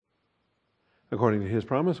According to his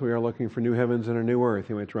promise, we are looking for new heavens and a new earth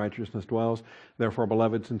in which righteousness dwells. Therefore,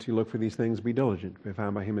 beloved, since you look for these things, be diligent, be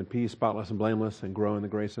found by him in peace, spotless and blameless, and grow in the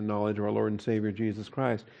grace and knowledge of our Lord and Savior, Jesus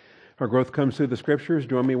Christ. Our growth comes through the Scriptures.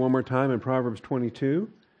 Join me one more time in Proverbs 22.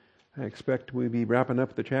 I expect we'll be wrapping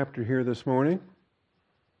up the chapter here this morning.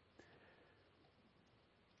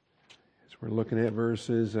 As we're looking at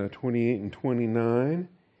verses 28 and 29.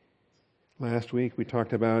 Last week we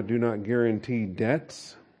talked about do not guarantee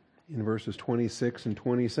debts in verses 26 and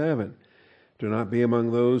 27. Do not be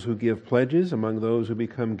among those who give pledges, among those who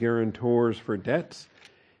become guarantors for debts.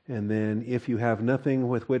 And then, if you have nothing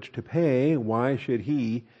with which to pay, why should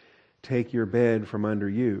he take your bed from under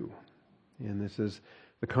you? And this is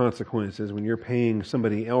the consequences. When you're paying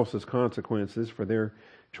somebody else's consequences for their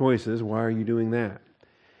choices, why are you doing that?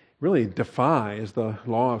 It really defies the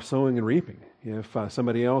law of sowing and reaping. If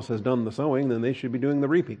somebody else has done the sowing, then they should be doing the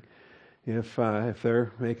reaping. If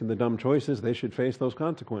they're making the dumb choices, they should face those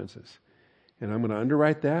consequences. And I'm going to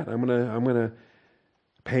underwrite that. I'm going to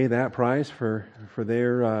pay that price for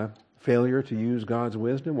their failure to use God's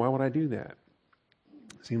wisdom. Why would I do that?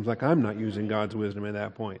 It seems like I'm not using God's wisdom at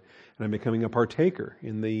that point, and I'm becoming a partaker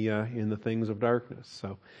in the things of darkness.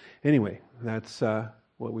 So, anyway, that's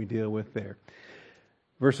what we deal with there.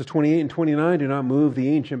 Verses 28 and 29, do not move the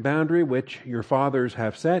ancient boundary which your fathers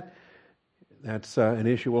have set. That's an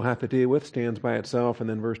issue we'll have to deal with, stands by itself. And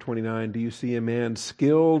then verse 29, do you see a man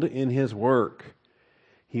skilled in his work?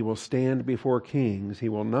 He will stand before kings. He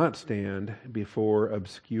will not stand before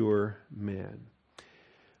obscure men.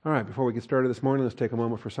 All right, before we get started this morning, let's take a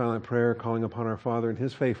moment for silent prayer, calling upon our Father and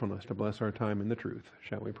his faithfulness to bless our time in the truth.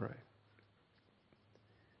 Shall we pray?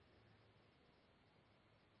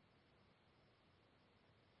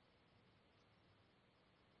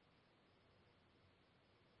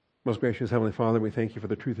 Most gracious Heavenly Father, we thank you for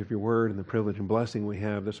the truth of your word and the privilege and blessing we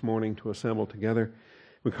have this morning to assemble together.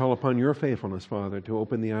 We call upon your faithfulness, Father, to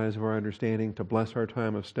open the eyes of our understanding, to bless our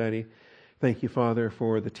time of study. Thank you, Father,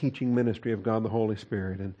 for the teaching ministry of God the Holy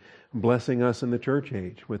Spirit and blessing us in the church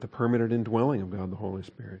age with the permanent indwelling of God the Holy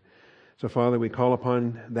Spirit. So, Father, we call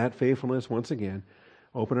upon that faithfulness once again.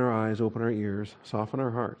 Open our eyes, open our ears, soften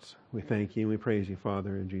our hearts. We thank you and we praise you,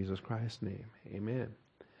 Father, in Jesus Christ's name. Amen.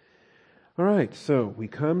 All right, so we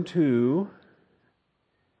come to,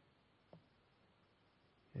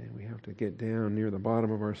 and we have to get down near the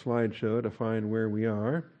bottom of our slideshow to find where we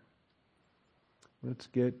are. Let's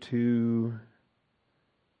get to,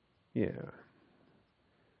 this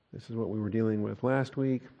is what we were dealing with last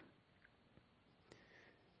week.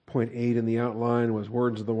 Point 8 in the outline was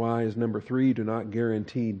words of the wise. Number 3, do not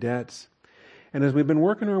guarantee debts. And as we've been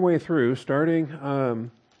working our way through,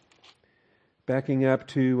 starting backing up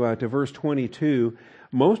to verse 22,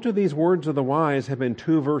 most of these words of the wise have been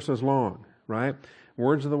 2 verses long, right?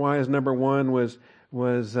 Words of the wise, number 1 was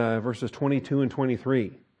verses 22 and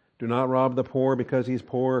 23. Do not rob the poor because he's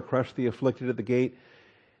poor, crush the afflicted at the gate.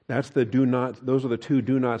 That's the do not, those are the 2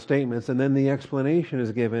 do not statements. And then the explanation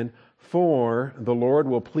is given, for the Lord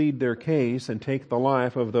will plead their case and take the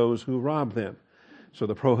life of those who rob them. So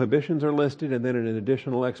the prohibitions are listed and then an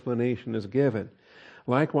additional explanation is given.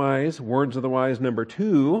 Likewise, words of the wise number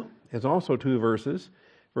 2 is also 2 verses,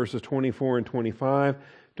 verses 24 and 25.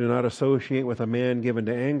 Do not associate with a man given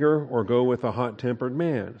to anger or go with a hot-tempered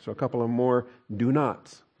man. So a couple of more do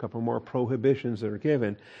nots, a couple more prohibitions that are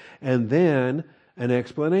given. And then an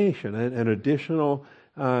explanation, an additional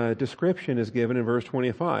description is given in verse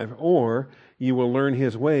 25. Or you will learn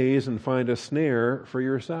his ways and find a snare for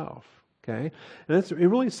yourself. Okay, and it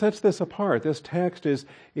really sets this apart. This text is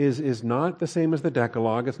not the same as the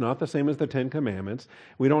Decalogue. It's not the same as the 10 Commandments.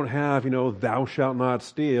 We don't have, thou shalt not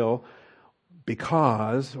steal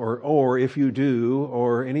because, or if you do,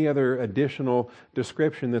 or any other additional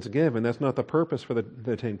description that's given. That's not the purpose for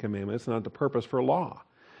the 10 Commandments. It's not the purpose for law.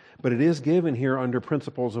 But it is given here under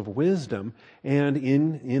principles of wisdom, and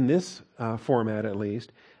in this format at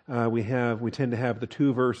least, we tend to have the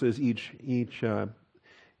 2 verses each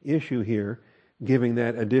issue here, giving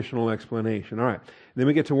that additional explanation. All right. Then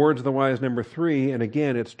we get to words of the wise number 3, and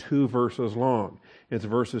again, it's 2 verses long. It's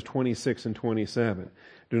verses 26 and 27.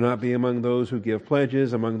 Do not be among those who give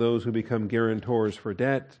pledges, among those who become guarantors for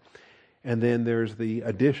debt. And then there's the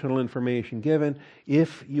additional information given.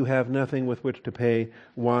 If you have nothing with which to pay,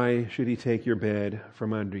 why should he take your bed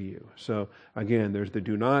from under you? So again, there's the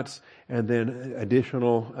do nots, and then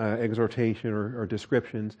additional exhortation or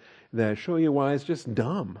descriptions that show you why it's just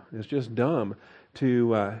dumb. It's just dumb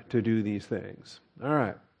to do these things. All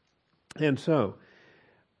right. And so,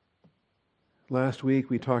 last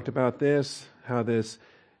week we talked about this, how this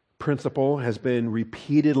principle has been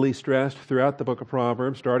repeatedly stressed throughout the book of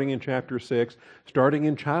Proverbs, starting in chapter 6, starting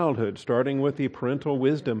in childhood, starting with the parental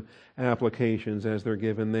wisdom applications as they're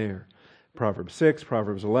given there. Proverbs 6,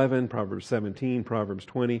 Proverbs 11, Proverbs 17, Proverbs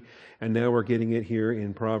 20, and now we're getting it here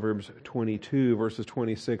in Proverbs 22, verses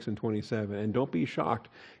 26 and 27. And don't be shocked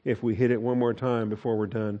if we hit it one more time before we're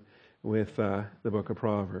done with the book of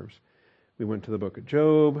Proverbs. We went to the book of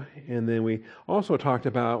Job, and then we also talked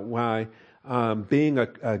about why being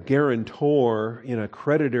a guarantor in a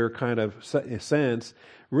creditor kind of sense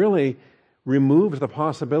really removes the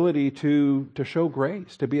possibility to show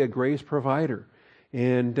grace, to be a grace provider,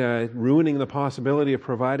 and ruining the possibility of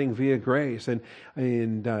providing via grace. And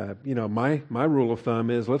my rule of thumb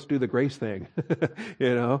is let's do the grace thing.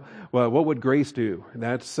 Well, what would grace do?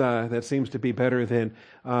 That seems to be better than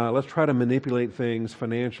let's try to manipulate things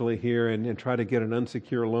financially here and try to get an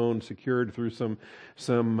unsecured loan secured through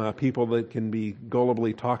some people that can be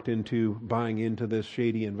gullibly talked into buying into this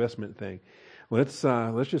shady investment thing. Let's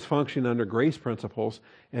just function under grace principles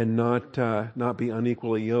and not be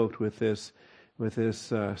unequally yoked with this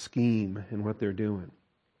scheme and what they're doing.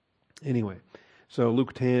 Anyway, so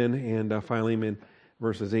Luke 10 and Philemon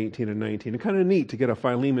verses 18 and 19. It's kind of neat to get a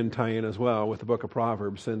Philemon tie-in as well with the book of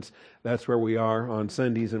Proverbs, since that's where we are on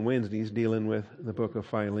Sundays and Wednesdays dealing with the book of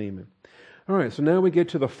Philemon. All right, so now we get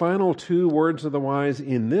to the final two words of the wise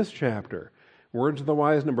in this chapter. Words of the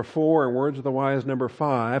wise number 4 and words of the wise number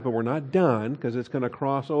 5, but we're not done because it's going to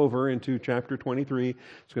cross over into chapter 23.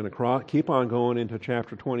 It's going to keep on going into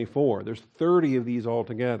chapter 24. There's 30 of these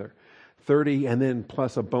altogether. 30 and then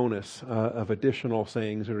plus a bonus of additional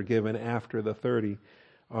sayings that are given after the 30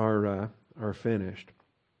 are finished.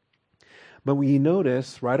 But we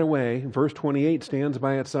notice right away, verse 28 stands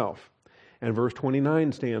by itself. And verse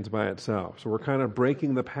 29 stands by itself. So we're kind of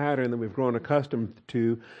breaking the pattern that we've grown accustomed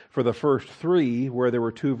to for the first 3, where there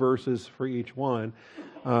were 2 verses for each one.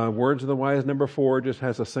 Words of the wise number 4 just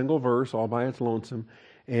has a single verse all by its lonesome.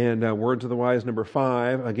 And words of the wise number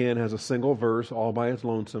 5, again, has a single verse all by its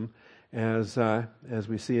lonesome, as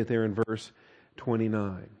we see it there in verse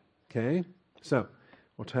 29. Okay? So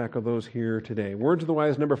we'll tackle those here today. Words of the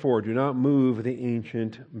wise number 4, do not move the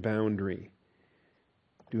ancient boundary.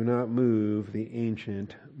 Do not move the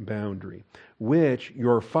ancient boundary, which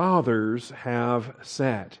your fathers have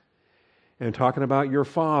set. And talking about your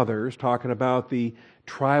fathers, talking about the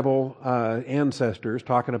tribal ancestors,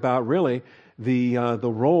 talking about really the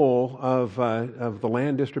role of the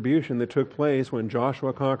land distribution that took place when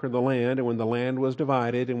Joshua conquered the land, and when the land was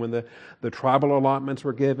divided, and when the tribal allotments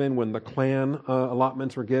were given, when the clan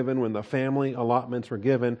allotments were given, when the family allotments were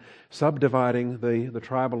given, subdividing the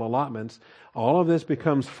tribal allotments. All of this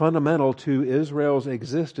becomes fundamental to Israel's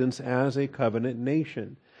existence as a covenant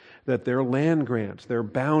nation. That their land grants, their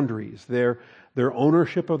boundaries, their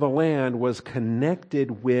ownership of the land was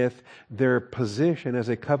connected with their position as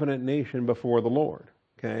a covenant nation before the Lord.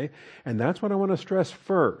 Okay? And that's what I want to stress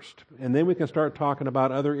first. And then we can start talking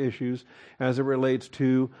about other issues as it relates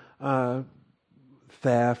to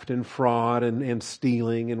theft and fraud and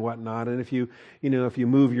stealing and whatnot. And if you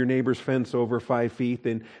move your neighbor's fence over 5 feet,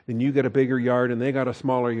 then you get a bigger yard and they got a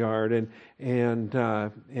smaller yard, and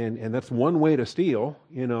that's one way to steal.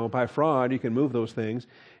 By fraud, you can move those things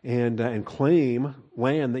and claim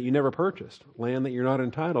land that you never purchased, land that you're not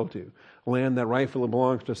entitled to, land that rightfully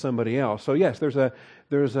belongs to somebody else. So yes, there's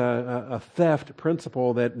a theft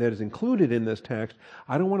principle that is included in this text.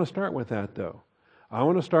 I don't want to start with that though. I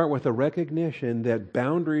want to start with a recognition that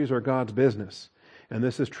boundaries are God's business. And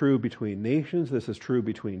this is true between nations, this is true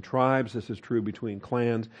between tribes, this is true between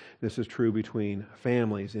clans, this is true between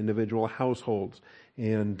families, individual households,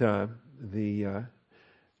 and the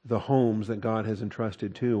homes that God has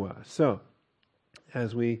entrusted to us. So,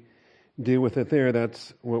 as we deal with it there,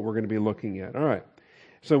 that's what we're going to be looking at. All right.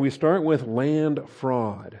 So we start with land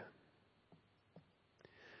fraud.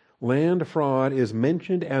 Land fraud is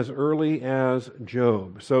mentioned as early as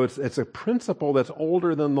Job. So it's a principle that's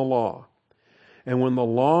older than the law. And when the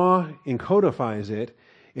law encodifies it,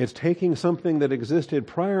 it's taking something that existed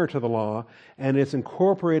prior to the law and it's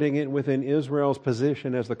incorporating it within Israel's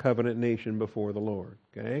position as the covenant nation before the Lord.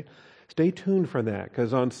 Okay? Stay tuned for that,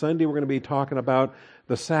 because on Sunday we're going to be talking about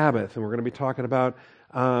the Sabbath, and we're going to be talking about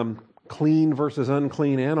clean versus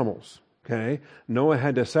unclean animals. Okay, Noah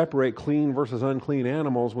had to separate clean versus unclean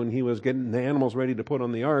animals when he was getting the animals ready to put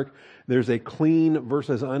on the ark. There's a clean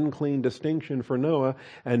versus unclean distinction for Noah,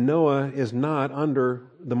 and Noah is not under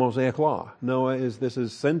the Mosaic law. This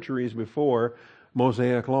is centuries before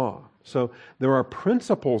Mosaic law. So there are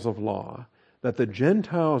principles of law that the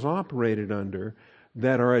Gentiles operated under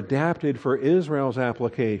that are adapted for Israel's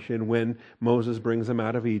application when Moses brings them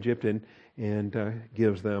out of Egypt and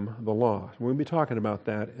gives them the law. We'll be talking about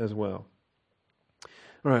that as well.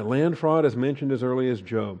 All right, land fraud is mentioned as early as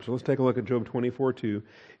Job. So let's take a look at Job 24:2.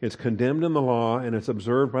 It's condemned in the law, and it's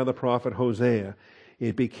observed by the prophet Hosea.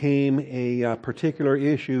 It became a particular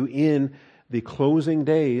issue in the closing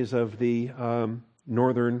days of the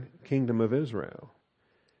northern kingdom of Israel.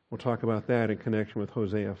 We'll talk about that in connection with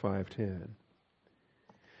Hosea 5:10.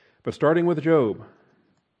 But starting with Job,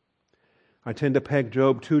 I tend to peg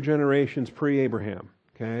Job 2 generations pre-Abraham.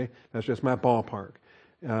 Okay, that's just my ballpark.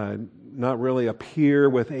 Not really a peer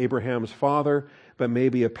with Abraham's father, but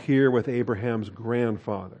maybe a peer with Abraham's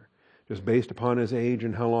grandfather, just based upon his age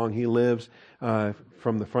and how long he lives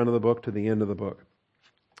from the front of the book to the end of the book.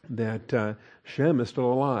 That Shem is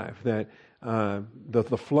still alive, that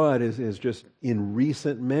the flood is just in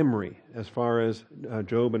recent memory as far as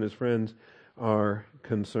Job and his friends are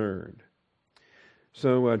concerned.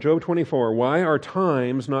 So Job 24, why are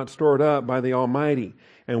times not stored up by the Almighty?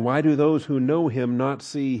 And why do those who know Him not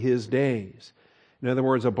see His days? In other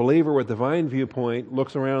words, a believer with divine viewpoint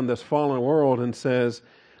looks around this fallen world and says,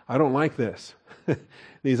 I don't like this.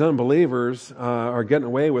 These unbelievers are getting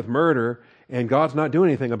away with murder, and God's not doing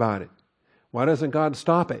anything about it. Why doesn't God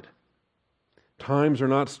stop it? Times are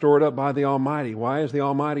not stored up by the Almighty. Why is the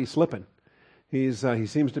Almighty slipping? He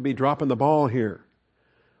seems to be dropping the ball here.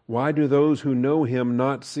 Why do those who know Him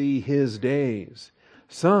not see His days?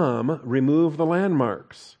 Some remove the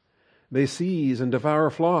landmarks. They seize and devour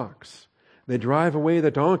flocks. They drive away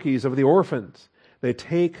the donkeys of the orphans. They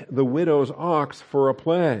take the widow's ox for a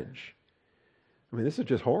pledge. I mean, this is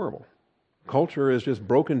just horrible. Culture is just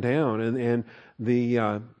broken down, and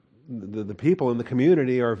the people in the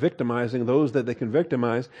community are victimizing those that they can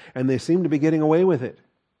victimize, and they seem to be getting away with it.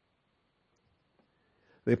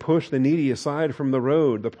 They push the needy aside from the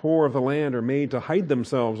road. The poor of the land are made to hide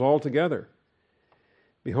themselves altogether.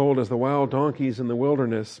 Behold, as the wild donkeys in the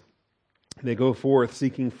wilderness, they go forth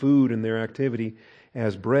seeking food in their activity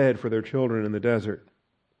as bread for their children in the desert.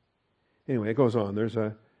 Anyway, it goes on. There's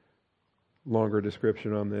a longer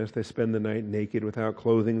description on this. They spend the night naked without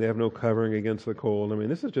clothing. They have no covering against the cold. I mean,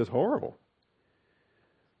 this is just horrible.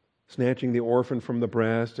 Snatching the orphan from the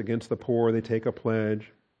breast, against the poor they take a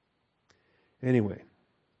pledge. Anyway,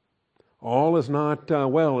 all is not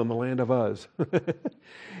well in the land of Uz.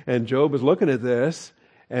 And Job is looking at this,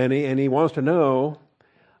 and he wants to know,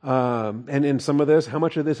 and in some of this, how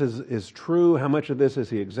much of this is true, how much of this is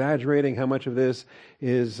he exaggerating, how much of this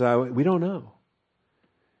is, we don't know.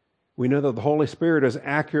 We know that the Holy Spirit is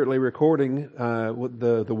accurately recording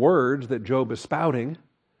the words that Job is spouting,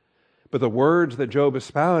 but the words that Job is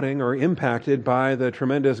spouting are impacted by the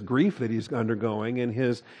tremendous grief that he's undergoing and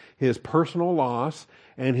his personal loss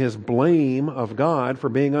and his blame of God for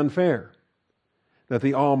being unfair. That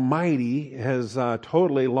the Almighty has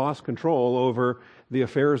totally lost control over the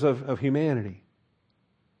affairs of humanity.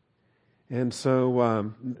 And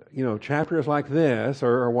so, chapters like this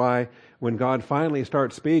are why when God finally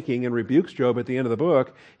starts speaking and rebukes Job at the end of the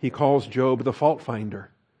book, He calls Job the fault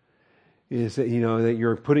finder. Is that, that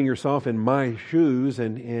you're putting yourself in my shoes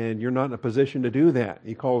and you're not in a position to do that.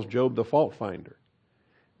 He calls Job the fault finder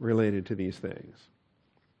related to these things.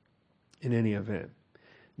 In any event,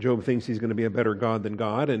 Job thinks he's going to be a better God than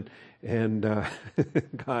God, and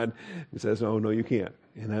God says, "Oh no, you can't."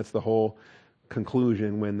 And that's the whole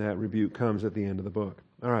conclusion when that rebuke comes at the end of the book.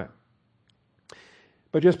 All right.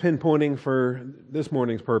 But just pinpointing for this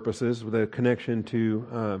morning's purposes, the connection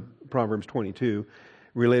to Proverbs 22,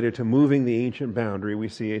 related to moving the ancient boundary, we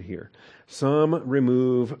see it here. Some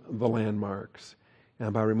remove the landmarks.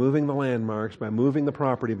 And by removing the landmarks, by moving the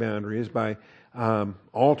property boundaries, by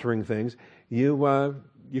altering things, you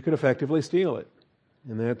could effectively steal it.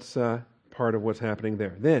 And that's part of what's happening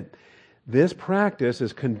there. Then, this practice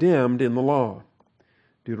is condemned in the law.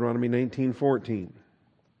 Deuteronomy 19:14.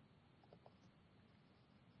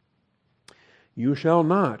 You shall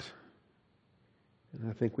not. And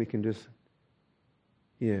I think we can just,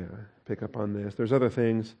 pick up on this. There's other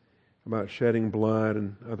things about shedding blood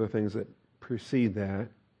and other things that precede that.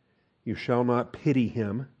 You shall not pity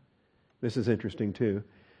him. This is interesting too.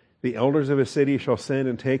 The elders of his city shall send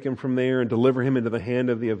and take him from there and deliver him into the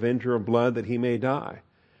hand of the avenger of blood that he may die.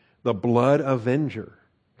 The blood avenger.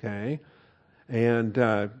 Okay? And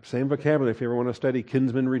same vocabulary if you ever want to study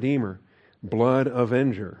kinsman redeemer. Blood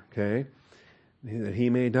avenger. Okay? That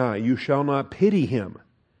he may die. You shall not pity him.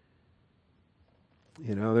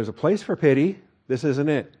 There's a place for pity. This isn't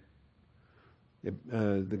it.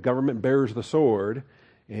 The government bears the sword,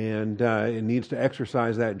 and it needs to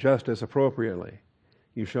exercise that justice appropriately.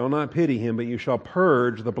 You shall not pity him, but you shall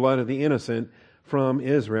purge the blood of the innocent from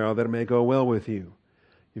Israel, that it may go well with you.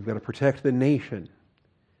 You've got to protect the nation.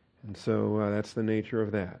 And so that's the nature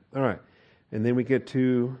of that. All right. And then we get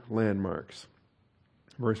to landmarks.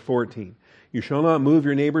 Verse 14. You shall not move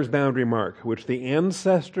your neighbor's boundary mark, which the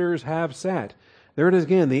ancestors have set. There it is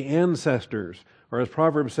again, the ancestors. Or as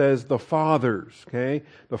Proverbs says, the fathers, okay?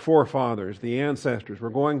 The forefathers, the ancestors. We're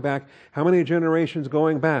going back. How many generations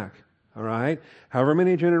going back? All right? However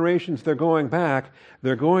many generations they're going back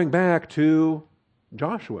to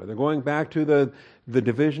Joshua. They're going back to the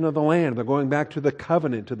division of the land. They're going back to the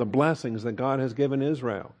covenant, to the blessings that God has given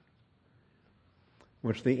Israel,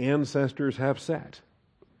 which the ancestors have set.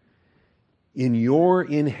 In your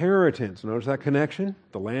inheritance. Notice that connection?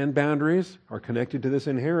 The land boundaries are connected to this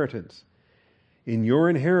inheritance. In your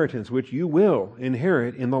inheritance, which you will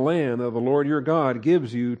inherit in the land that the Lord your God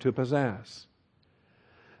gives you to possess.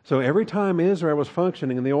 So every time Israel was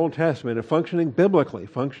functioning in the Old Testament, and functioning biblically,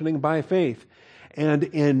 functioning by faith, and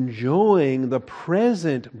enjoying the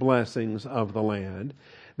present blessings of the land,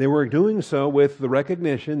 they were doing so with the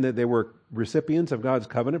recognition that they were recipients of God's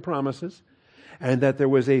covenant promises, and that there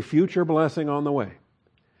was a future blessing on the way.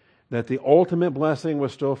 That the ultimate blessing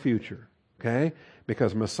was still future. Okay?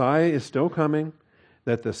 Because Messiah is still coming,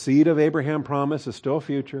 that the seed of Abraham promise is still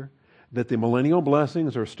future, that the millennial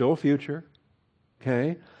blessings are still future.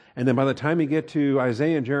 Okay? And then by the time you get to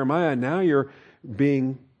Isaiah and Jeremiah, now you're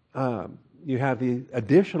being, you have the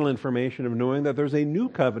additional information of knowing that there's a new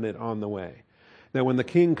covenant on the way. That when the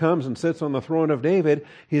king comes and sits on the throne of David,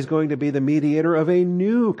 he's going to be the mediator of a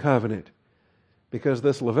new covenant. Because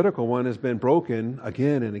this Levitical one has been broken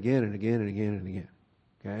again and again and again and again and again.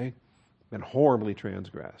 Okay? Been horribly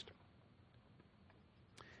transgressed.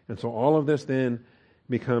 And so all of this then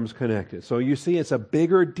becomes connected. So you see, it's a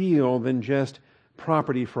bigger deal than just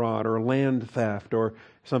property fraud or land theft or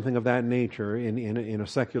something of that nature in a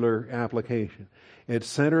secular application. It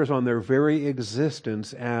centers on their very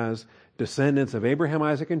existence as descendants of Abraham,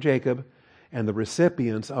 Isaac, and Jacob, and the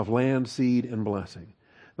recipients of land, seed, and blessing.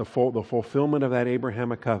 The fulfillment of that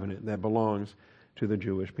Abrahamic covenant that belongs to the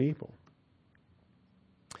Jewish people.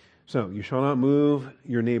 So, you shall not move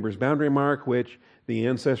your neighbor's boundary mark, which the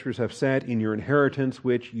ancestors have set, in your inheritance,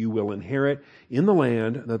 which you will inherit in the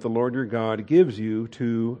land that the Lord your God gives you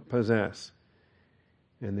to possess.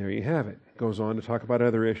 And there you have it. Goes on to talk about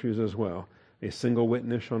other issues as well. A single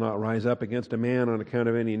witness shall not rise up against a man on account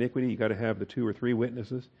of any iniquity. You've got to have the 2 or 3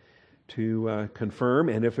 witnesses to confirm.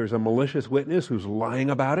 And if there's a malicious witness who's lying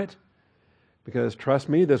about it, because trust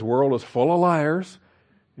me, this world is full of liars,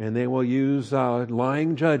 and they will use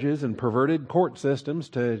lying judges and perverted court systems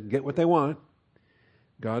to get what they want.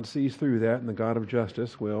 God sees through that, and the God of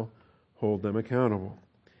justice will hold them accountable.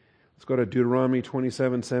 Let's go to Deuteronomy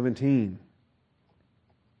 27:17.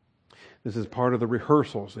 This is part of the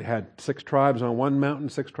rehearsals. They had 6 tribes on one mountain,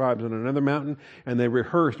 6 tribes on another mountain, and they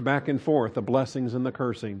rehearsed back and forth the blessings and the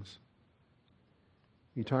cursings.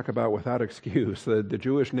 You talk about without excuse, the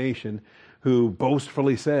Jewish nation who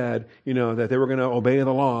boastfully said, that they were going to obey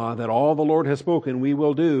the law, that all the Lord has spoken we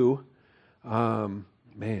will do.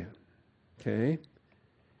 Man. Okay?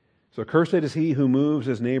 So cursed is he who moves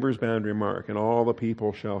his neighbor's boundary mark, and all the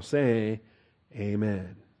people shall say,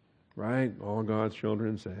 Amen. Right? All God's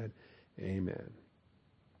children said, Amen.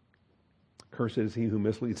 Cursed is he who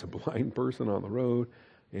misleads a blind person on the road.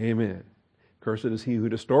 Amen. Cursed is he who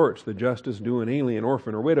distorts the justice due an alien,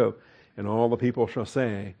 orphan, or widow, and all the people shall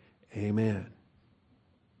say, Amen.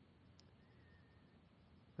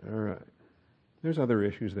 All right. There's other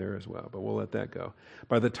issues there as well, but we'll let that go.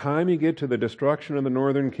 By the time you get to the destruction of the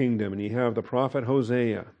northern kingdom, and you have the prophet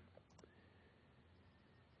Hosea,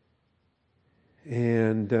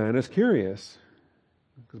 and it's curious,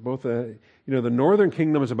 because both the northern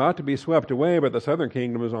kingdom is about to be swept away, but the southern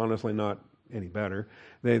kingdom is honestly not any better.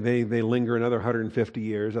 They linger another 150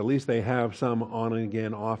 years. At least they have some on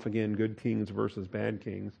again, off again, good kings versus bad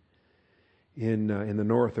kings. In the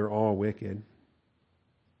north, they're all wicked.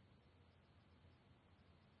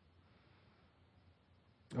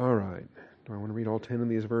 All right. Do I want to read all 10 of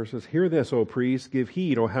these verses? Hear this, O priests. Give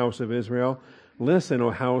heed, O house of Israel. Listen, O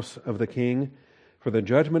house of the king. For the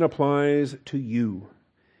judgment applies to you.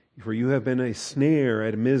 For you have been a snare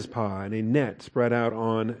at Mizpah and a net spread out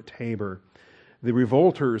on Tabor. The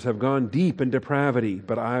revolters have gone deep in depravity,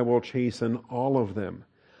 but I will chasten all of them.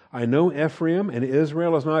 I know Ephraim, and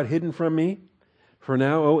Israel is not hidden from me. For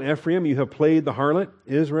now, O Ephraim, you have played the harlot.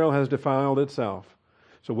 Israel has defiled itself.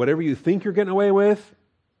 So whatever you think you're getting away with,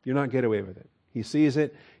 you're not getting away with it. He sees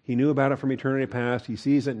it. He knew about it from eternity past. He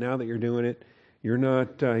sees it now that you're doing it. You're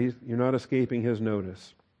not escaping his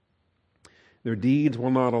notice. Their deeds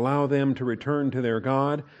will not allow them to return to their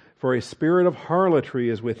God, for a spirit of harlotry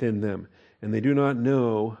is within them, and they do not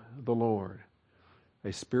know the Lord.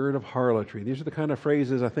 A spirit of harlotry. These are the kind of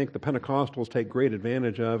phrases I think the Pentecostals take great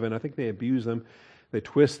advantage of, and I think they abuse them. They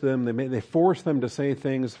twist them. They force them to say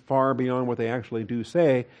things far beyond what they actually do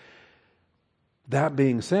say. That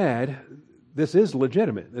being said, this is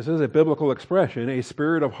legitimate. This is a biblical expression, a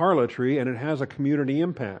spirit of harlotry, and it has a community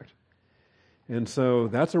impact. And so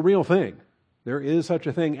that's a real thing. There is such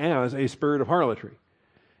a thing as a spirit of harlotry.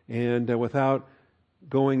 And without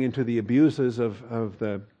going into the abuses of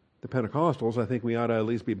the Pentecostals, I think we ought to at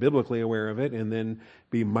least be biblically aware of it and then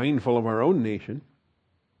be mindful of our own nation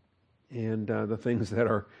and the things that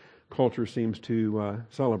our culture seems to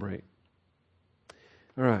celebrate.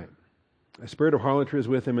 All right. A spirit of harlotry is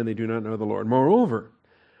with them, and they do not know the Lord. Moreover,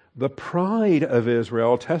 the pride of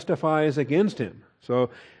Israel testifies against him. So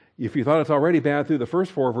if you thought it's already bad through the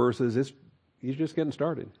first 4 verses, he's just getting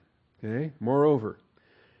started. Okay? Moreover,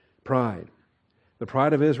 pride. The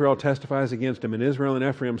pride of Israel testifies against him, and Israel and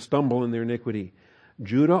Ephraim stumble in their iniquity.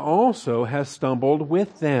 Judah also has stumbled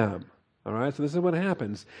with them. All right, so this is what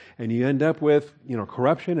happens. And you end up with,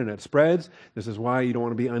 corruption, and it spreads. This is why you don't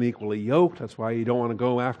want to be unequally yoked. That's why you don't want to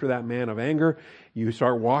go after that man of anger. You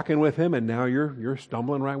start walking with him, and now you're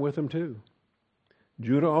stumbling right with him too.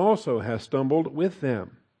 Judah also has stumbled with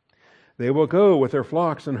them. They will go with their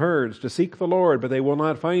flocks and herds to seek the Lord, but they will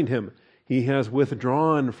not find him. He has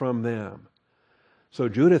withdrawn from them. So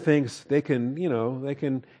Judah thinks they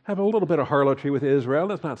can have a little bit of harlotry with Israel.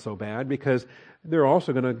 That's not so bad because they're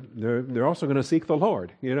also going to seek the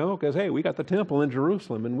Lord, because hey, we got the temple in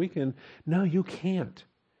Jerusalem and we can. No, you can't.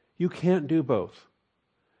 You can't do both.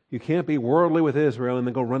 You can't be worldly with Israel and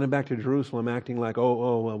then go running back to Jerusalem acting like,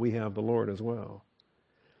 well, we have the Lord as well.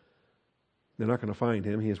 They're not going to find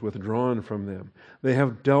him. He is withdrawn from them. They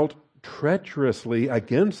have dealt treacherously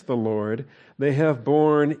against the Lord. They have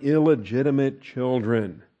borne illegitimate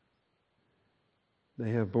children. They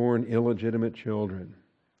have borne illegitimate children,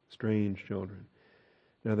 strange children.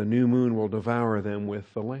 Now the new moon will devour them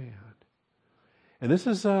with the land. And this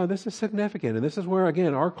is significant. And this is where,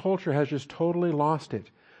 again, our culture has just totally lost it.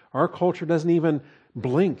 Our culture doesn't even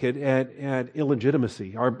blink at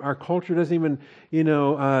illegitimacy. Our culture doesn't even,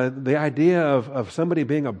 the idea of somebody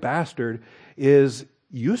being a bastard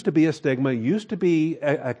used to be a stigma, used to be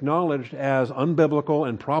acknowledged as unbiblical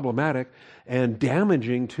and problematic and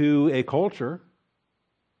damaging to a culture.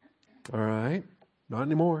 All right? Not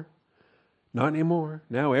anymore. Not anymore.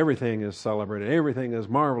 Now everything is celebrated. Everything is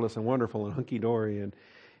marvelous and wonderful and hunky-dory.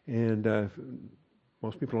 And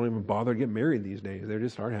most people don't even bother to get married these days. They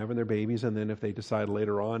just start having their babies, and then if they decide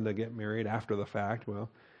later on to get married after the fact, well,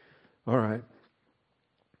 all right.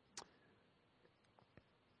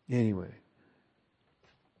 Anyway.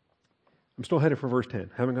 I'm still headed for verse 10.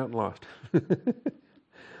 Haven't gotten lost.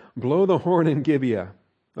 Blow the horn in Gibeah.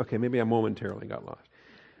 Okay, maybe I momentarily got lost.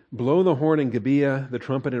 Blow the horn in Gibeah, the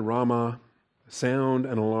trumpet in Ramah, sound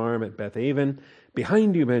an alarm at Beth-aven.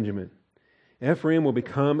 Behind you, Benjamin. Ephraim will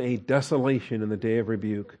become a desolation in the day of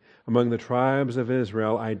rebuke. Among the tribes of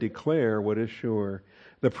Israel, I declare what is sure.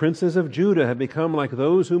 The princes of Judah have become like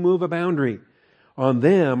those who move a boundary. On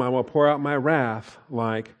them I will pour out my wrath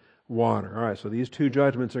like water. All right, so these 2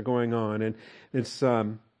 judgments are going on, and it's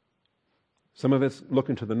some of it's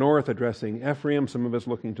looking to the north, addressing Ephraim. Some of it's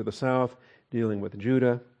looking to the south, dealing with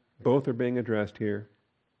Judah. Both are being addressed here.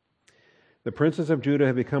 The princes of Judah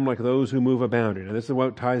have become like those who move a boundary. Now, this is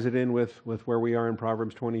what ties it in with where we are in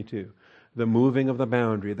Proverbs 22. The moving of the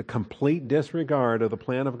boundary, the complete disregard of the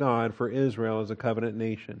plan of God for Israel as a covenant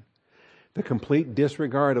nation. The complete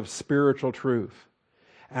disregard of spiritual truth.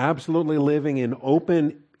 Absolutely living in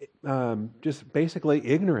open just basically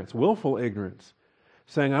ignorance, willful ignorance,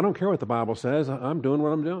 saying, I don't care what the Bible says, I'm doing what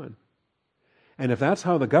I'm doing. And if that's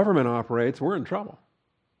how the government operates, we're in trouble.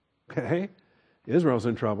 Okay? Israel's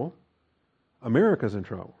in trouble. America's in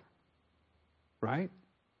trouble. Right?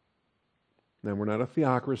 Now, we're not a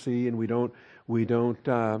theocracy, and we don't,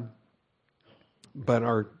 but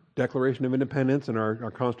our Declaration of Independence and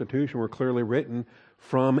our Constitution were clearly written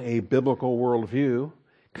from a biblical worldview,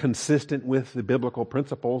 consistent with the biblical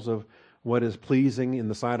principles of what is pleasing in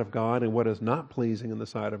the sight of God and what is not pleasing in the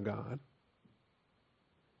sight of God.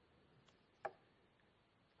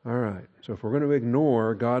 All right, so if we're going to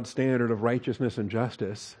ignore God's standard of righteousness and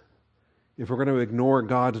justice, if we're going to ignore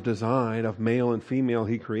God's design of male and female,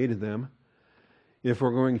 He created them, if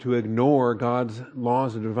we're going to ignore God's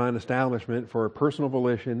laws of divine establishment for personal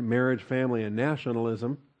volition, marriage, family, and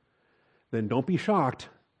nationalism, then don't be shocked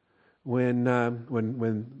when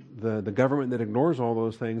the government that ignores all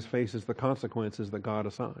those things faces the consequences that God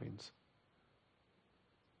assigns.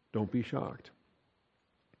 Don't be shocked.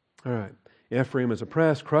 All right. Ephraim is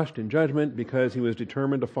oppressed, crushed in judgment, because he was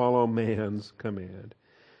determined to follow man's command.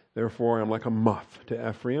 Therefore, I'm like a moth to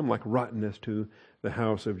Ephraim, like rottenness to the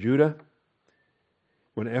house of Judah.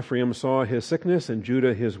 When Ephraim saw his sickness and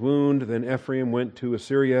Judah his wound, then Ephraim went to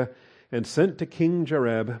Assyria and sent to King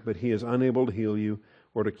Jareb, but he is unable to heal you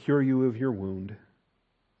or to cure you of your wound.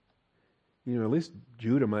 At least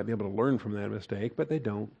Judah might be able to learn from that mistake, but they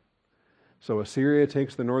don't. So Assyria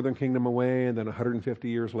takes the northern kingdom away, and then 150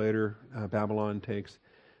 years later, Babylon takes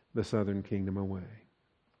the southern kingdom away.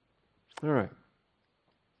 All right.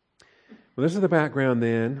 Well, this is the background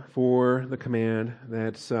then for the command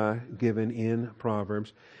that's given in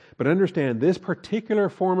Proverbs. But understand, this particular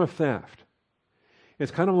form of theft,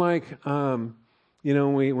 it's kind of like, when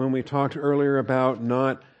we talked earlier about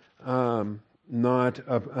not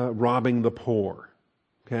robbing the poor,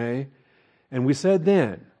 okay? And we said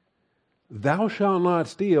then, thou shalt not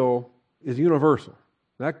steal is universal.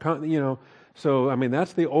 So I mean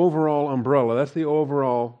that's the overall umbrella. That's the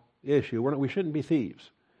overall issue. We shouldn't be thieves.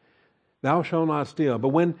 Thou shalt not steal. But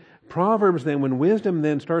when Proverbs then, when wisdom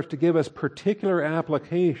then starts to give us particular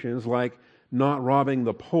applications like not robbing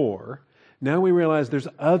the poor, now we realize there's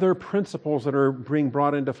other principles that are being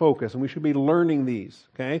brought into focus, and we should be learning these.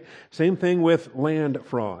 Okay? Same thing with land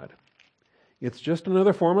fraud. It's just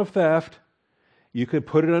another form of theft. You could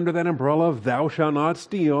put it under that umbrella of thou shalt not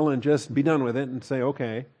steal and just be done with it and say,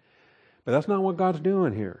 okay. But that's not what God's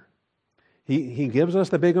doing here. He gives us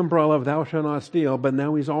the big umbrella of thou shalt not steal, but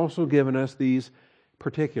now He's also given us these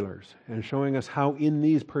particulars and showing us how in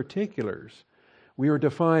these particulars we are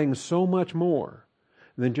defying so much more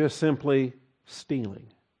than just simply stealing.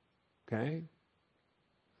 Okay?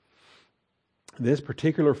 This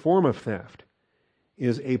particular form of theft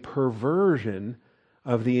is a perversion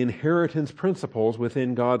of the inheritance principles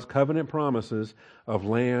within God's covenant promises of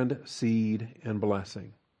land, seed, and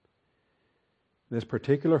blessing. This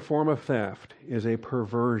particular form of theft is a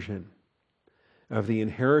perversion of the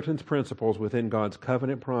inheritance principles within God's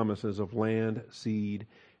covenant promises of land, seed,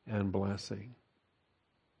 and blessing.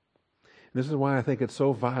 This is why I think it's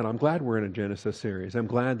so vital. I'm glad we're in a Genesis series. I'm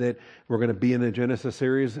glad that we're going to be in a Genesis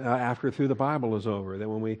series after Through the Bible is over. That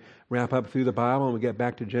when we wrap up Through the Bible and we get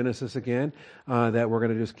back to Genesis again, that we're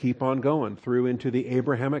going to just keep on going through into the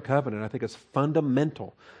Abrahamic covenant. I think it's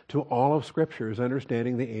fundamental to all of Scripture is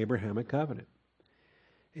understanding the Abrahamic covenant.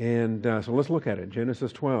 And so let's look at it.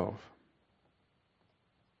 Genesis 12.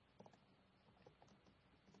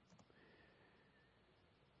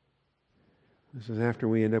 This is after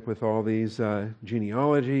we end up with all these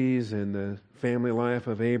genealogies and the family life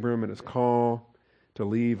of Abram and his call to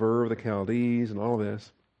leave Ur of the Chaldees and all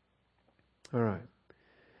this. All right.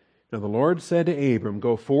 Now the Lord said to Abram,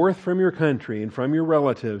 go forth from your country and from your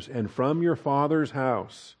relatives and from your father's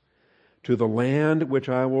house to the land which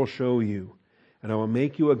I will show you. And I will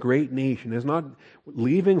make you a great nation. It's not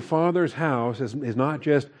leaving father's house is not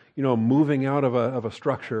just, moving out of a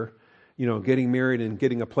structure, getting married and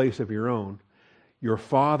getting a place of your own. Your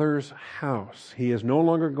father's house. He is no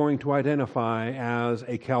longer going to identify as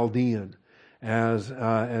a Chaldean, as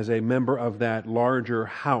a member of that larger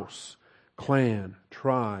house, clan,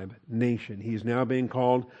 tribe, nation. He's now being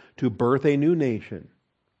called to birth a new nation.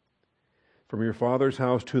 From your father's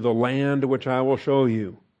house to the land which I will show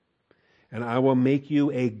you. And I will make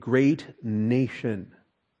you a great nation.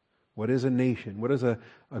 What is a nation? What is a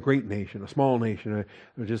great nation? A small nation?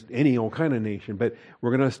 Or just any old kind of nation? But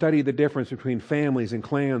we're going to study the difference between families and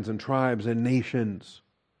clans and tribes and nations.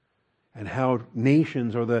 And how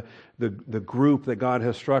nations are the group that God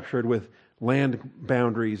has structured with land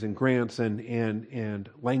boundaries and grants and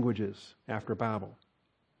languages after Babel.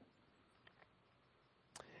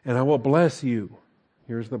 And I will bless you.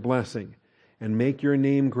 Here's the blessing. And make your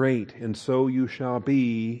name great, and so you shall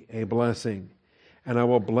be a blessing. And I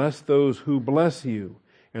will bless those who bless you,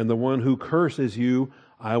 and the one who curses you,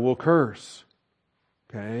 I will curse.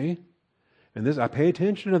 Okay? And this, I pay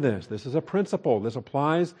attention to this. This is a principle. This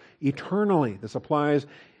applies eternally. This applies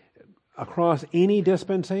across any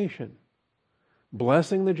dispensation.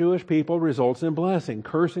 Blessing the Jewish people results in blessing.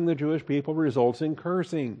 Cursing the Jewish people results in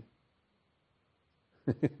cursing.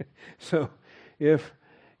 So, if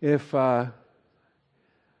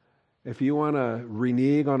you want to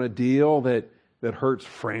renege on a deal that hurts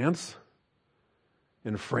France,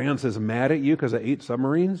 and France is mad at you because of 8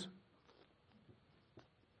 submarines,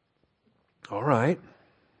 all right.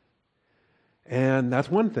 And that's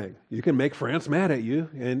one thing. You can make France mad at you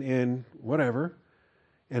and whatever.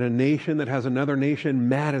 And a nation that has another nation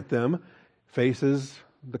mad at them faces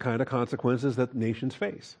the kind of consequences that nations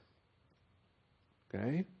face.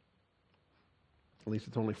 Okay? At least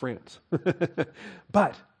it's only France.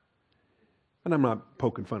 But, and I'm not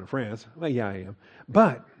poking fun of France. Well, yeah, I am.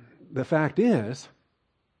 But the fact is,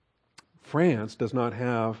 France does not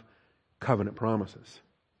have covenant promises.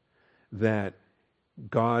 That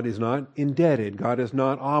God is not indebted, God is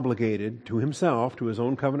not obligated to himself, to his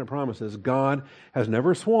own covenant promises. God has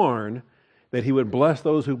never sworn that he would bless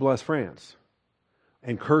those who bless France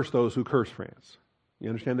and curse those who curse France. You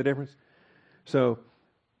understand the difference? So,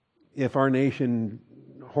 if our nation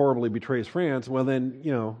horribly betrays France, well then,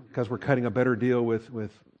 because we're cutting a better deal with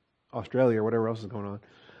Australia or whatever else is going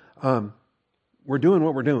on, we're doing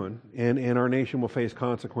what we're doing, and our nation will face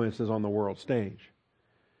consequences on the world stage.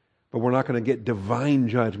 But we're not going to get divine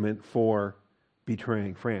judgment for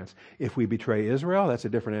betraying France. If we betray Israel, that's a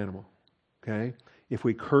different animal. Okay? If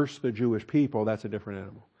we curse the Jewish people, that's a different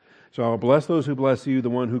animal. So I will bless those who bless you. The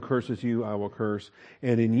one who curses you, I will curse.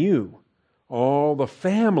 And in you, all the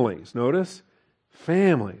families. Notice?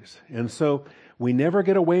 Families. And so we never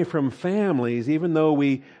get away from families, even though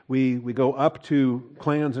we go up to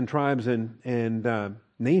clans and tribes and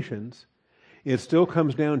nations. It still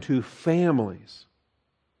comes down to families.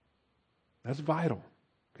 That's vital,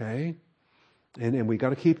 okay? And we got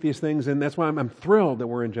to keep these things, and that's why I'm thrilled that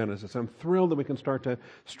we're in Genesis. I'm thrilled that we can start to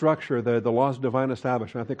structure the laws of divine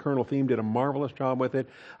establishment. I think Colonel Thiem did a marvelous job with it.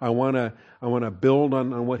 I want to build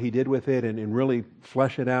on what he did with it and really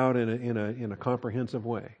flesh it out in a comprehensive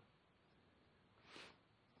way.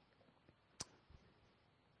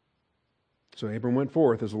 So Abram went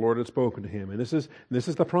forth as the Lord had spoken to him, and this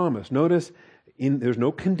is the promise. Notice, there's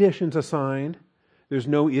no conditions assigned. There's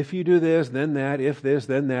no if you do this, then that, if this,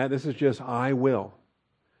 then that. This is just I will.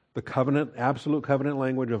 The covenant, absolute covenant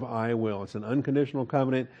language of I will. It's an unconditional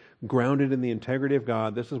covenant grounded in the integrity of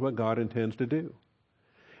God. This is what God intends to do.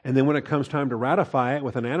 And then when it comes time to ratify it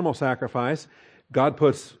with an animal sacrifice, God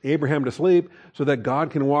puts Abraham to sleep so that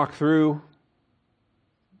God can walk through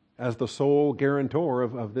as the sole guarantor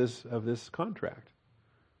of this contract.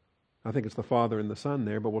 I think it's the Father and the Son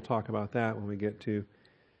there, but we'll talk about that when we get to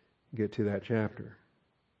that chapter.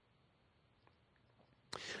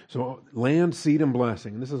 So land, seed, and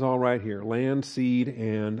blessing. This is all right here. Land, seed,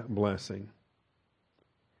 and blessing.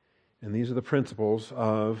 And these are the principles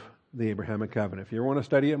of the Abrahamic covenant. If you want to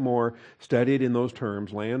study it more, study it in those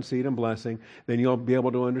terms, land, seed, and blessing. Then you'll be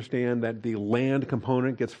able to understand that the land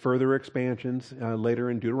component gets further expansions later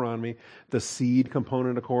in Deuteronomy. The seed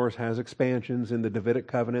component, of course, has expansions in the Davidic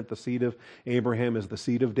covenant. The seed of Abraham is the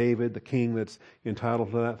seed of David, the king that's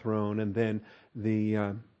entitled to that throne. And then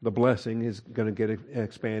the blessing is going to get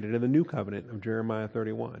expanded in the new covenant of Jeremiah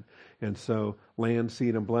 31. And so land,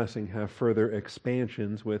 seed, and blessing have further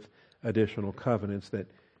expansions with additional covenants that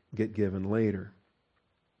get given later.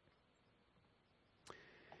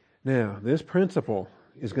 Now, this principle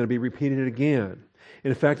is going to be repeated again.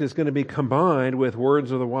 In fact, it's going to be combined with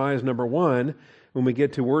words of the wise number 1 when we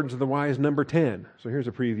get to words of the wise number 10. So here's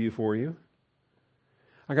a preview for you.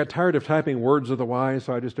 I got tired of typing words of the wise,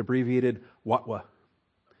 so I just abbreviated WOTW.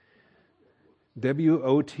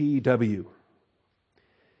 WOTW.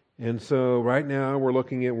 And so right now we're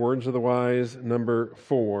looking at words of the wise number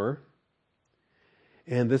 4.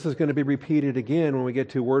 And this is going to be repeated again when we get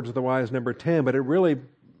to words of the wise number 10, but it really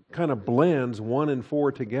kind of blends 1 and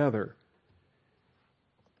 4 together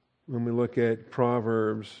when we look at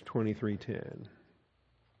Proverbs 23:10.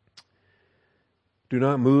 Do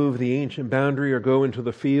not move the ancient boundary or go into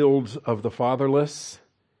the fields of the fatherless.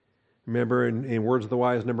 Remember in words of the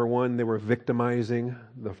wise number 1, they were victimizing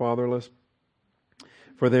the fatherless.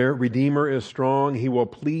 For their Redeemer is strong. He will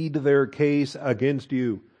plead their case against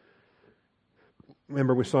you.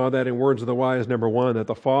 Remember, we saw that in words of the wise number 1, that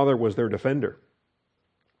the father was their defender.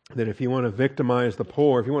 That if you want to victimize the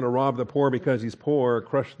poor, if you want to rob the poor because he's poor, or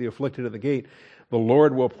crush the afflicted at the gate, the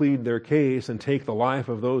Lord will plead their case and take the life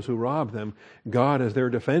of those who rob them. God is their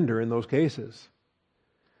defender in those cases.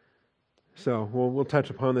 So we'll touch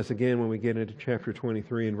upon this again when we get into chapter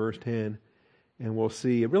 23 and verse 10. And we'll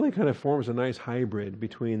see, it really kind of forms a nice hybrid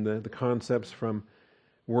between the concepts from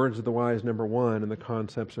words of the wise number 1 and the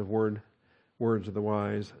concepts of words of the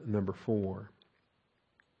wise number 4.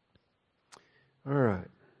 All right.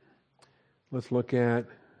 Let's look at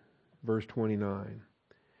verse 29.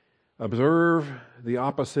 Observe the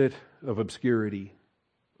opposite of obscurity.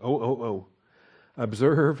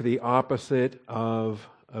 Observe the opposite of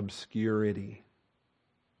obscurity.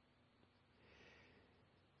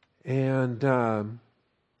 And I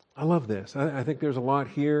love this. I think there's a lot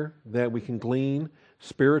here that we can glean,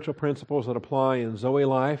 spiritual principles that apply in Zoe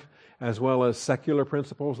life, as well as secular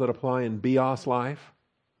principles that apply in Bios life.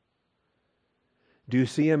 Do you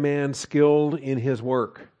see a man skilled in his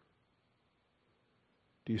work?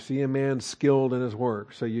 Do you see a man skilled in his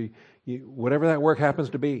work? So you whatever that work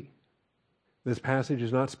happens to be. This passage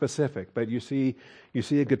is not specific, but you see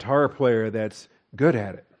a guitar player that's good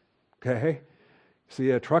at it. Okay? You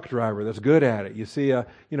see a truck driver that's good at it. You see a,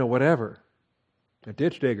 whatever. A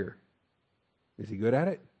ditch digger. Is he good at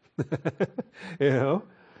it?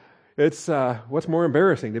 It's what's more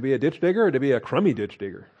embarrassing, to be a ditch digger or to be a crummy ditch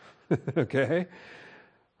digger? Okay?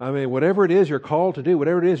 I mean, whatever it is you're called to do,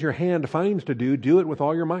 whatever it is your hand finds to do it with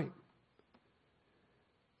all your might.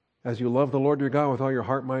 As you love the Lord your God with all your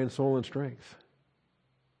heart, mind, soul, and strength.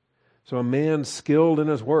 So a man skilled in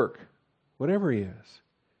his work, whatever he is.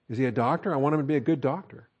 Is he a doctor? I want him to be a good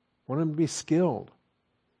doctor. I want him to be skilled.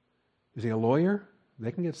 Is he a lawyer?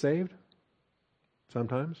 They can get saved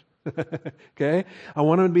sometimes. Okay? I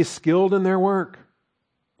want him to be skilled in their work.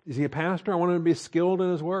 Is he a pastor? I want him to be skilled in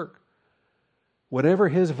his work. Whatever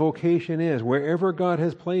his vocation is, wherever God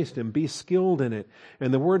has placed him, be skilled in it.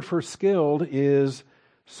 And the word for skilled is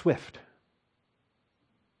swift.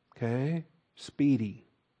 Okay? Speedy.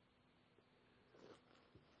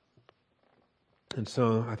 And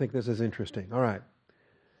so I think this is interesting. All right.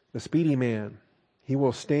 The speedy man. He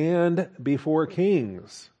will stand before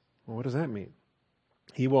kings. Well, what does that mean?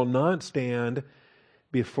 He will not stand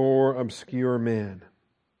before obscure men.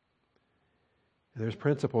 And there's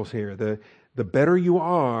principles here. The better you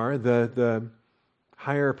are, the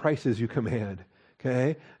higher prices you command.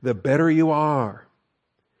 Okay? The better you are.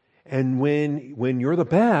 And when you're the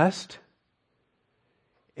best,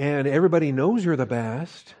 and everybody knows you're the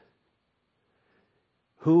best,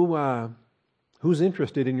 who's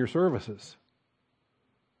interested in your services?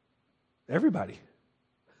 Everybody.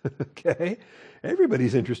 Okay?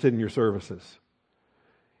 Everybody's interested in your services.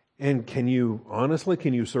 And can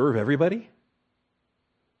you serve everybody?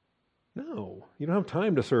 No. You don't have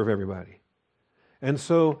time to serve everybody. And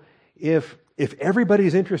so if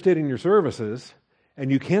everybody's interested in your services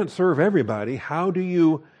and you can't serve everybody, how do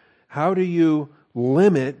you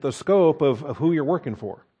limit the scope of who you're working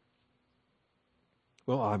for?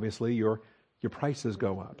 Well, obviously your prices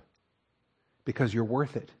go up because you're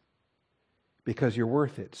worth it. Because you're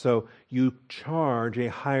worth it. So you charge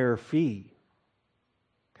a higher fee.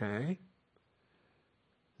 Okay?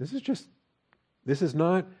 This is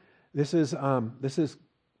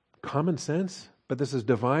common sense, but this is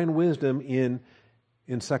divine wisdom in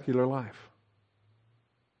secular life.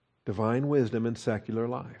 Divine wisdom in secular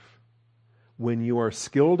life. When you are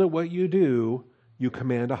skilled at what you do, you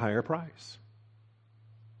command a higher price.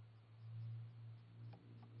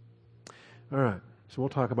 All right. So we'll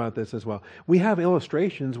talk about this as well. We have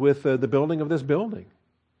illustrations with the building of this building.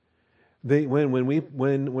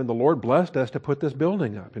 When the Lord blessed us to put this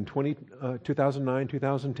building up in 2009,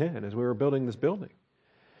 2010, as we were building this building,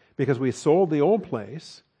 because we sold the old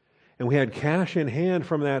place and we had cash in hand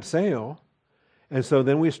from that sale, and so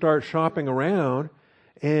then we start shopping around,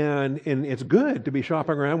 and it's good to be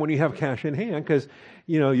shopping around when you have cash in hand because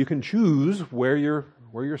you can choose where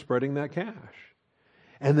you're spreading that cash.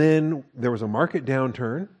 And then there was a market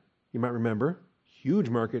downturn, you might remember, huge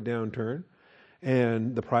market downturn,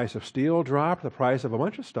 and the price of steel dropped, the price of a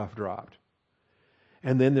bunch of stuff dropped.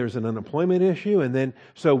 And then there's an unemployment issue, and then,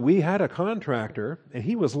 so we had a contractor, and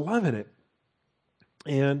he was loving it.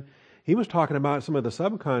 And he was talking about some of the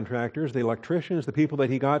subcontractors, the electricians, the people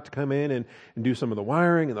that he got to come in and do some of the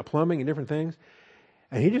wiring and the plumbing and different things.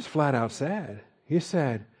 And he just flat out said, he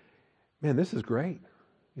said, man, this is great.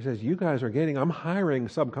 He says, you guys are I'm hiring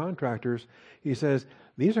subcontractors. He says,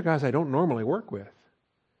 these are guys I don't normally work with.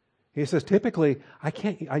 He says, typically, I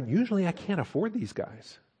can't afford these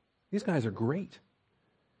guys. These guys are great.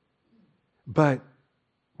 But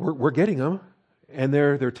we're getting them, and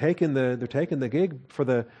they're taking the gig for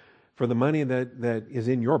the money that is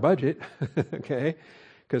in your budget, okay?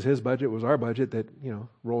 Because his budget was our budget that,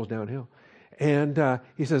 rolls downhill. And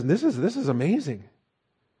he says, this is amazing.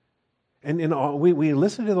 And we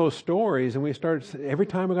listened to those stories, and we started, every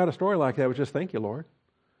time we got a story like that, it was just, thank you, Lord.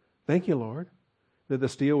 Thank you, Lord. That the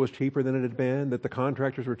steel was cheaper than it had been, that the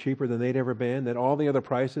contractors were cheaper than they'd ever been, that all the other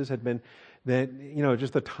prices had been, that,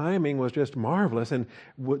 just the timing was just marvelous. And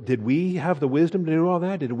did we have the wisdom to do all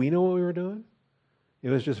that? Did we know what we were doing? It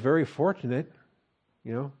was just very fortunate,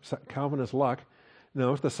 Calvinist luck.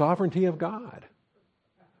 No, it's the sovereignty of God.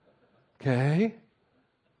 Okay?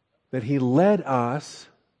 That He led us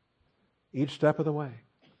each step of the way.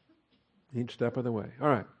 Each step of the way. All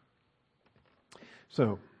right.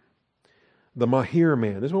 So, the mahir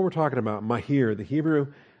man. This is what we're talking about. Mahir, the Hebrew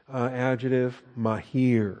adjective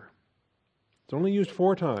mahir. It's only used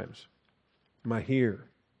 4 times. Mahir.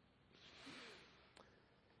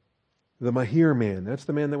 The Mahir man, that's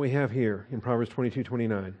the man that we have here in Proverbs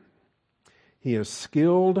 22:29. He is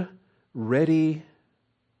skilled, ready,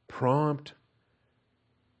 prompt.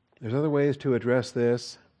 There's other ways to address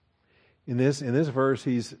this. In this verse,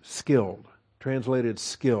 he's skilled, translated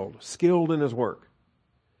skilled in his work.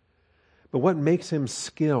 But what makes him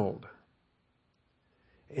skilled?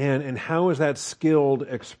 And how is that skilled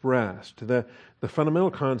expressed? The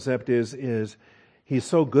fundamental concept is he's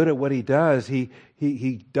so good at what he does, he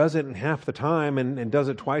does it in half the time and does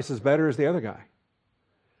it twice as better as the other guy.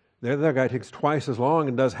 The other guy takes twice as long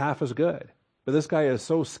and does half as good. But this guy is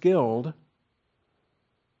so skilled,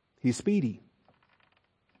 he's speedy.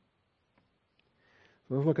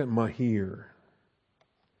 So let's look at Mahir.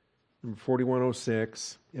 Number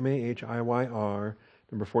 4106, Mahiyr,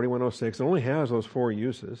 number 4106. It only has those four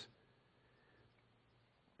uses.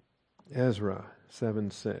 Ezra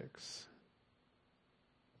 7:6.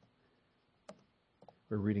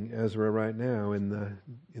 We're reading Ezra right now in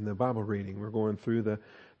the Bible reading. We're going through the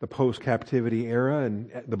post-captivity era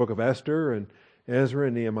and the book of Esther and Ezra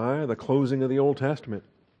and Nehemiah, the closing of the Old Testament.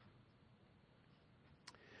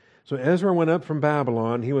 So Ezra went up from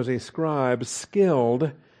Babylon. He was a scribe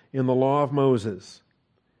skilled in the law of Moses.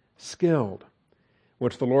 Skilled,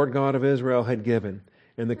 which the Lord God of Israel had given.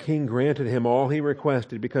 And the king granted him all he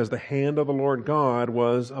requested because the hand of the Lord God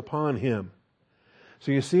was upon him.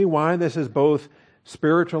 So you see why this is both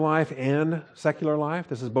spiritual life and secular life.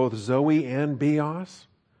 This is both Zoe and Bios.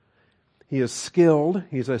 He is skilled.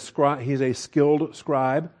 He's a skilled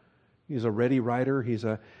scribe. He's a ready writer. He's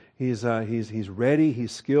ready.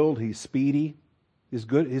 He's skilled. He's speedy. He's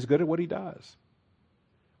good at what he does.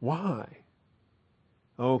 Why?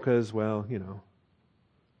 Oh, because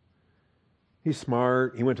he's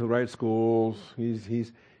smart. He went to the right schools.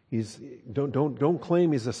 Don't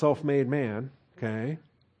claim he's a self-made man. Okay.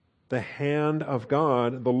 The hand of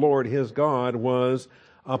God, the Lord, his God, was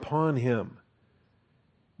upon him.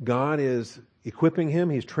 God is equipping him,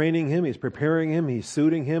 he's training him, he's preparing him, he's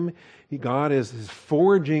suiting him. God is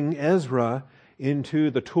forging Ezra into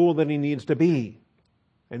the tool that he needs to be.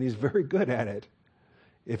 And he's very good at it.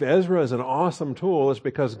 If Ezra is an awesome tool, it's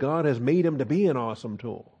because God has made him to be an awesome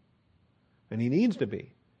tool. And he needs to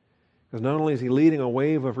be. Because not only is he leading a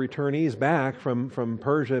wave of returnees back from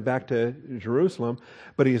Persia back to Jerusalem,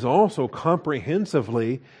 but he's also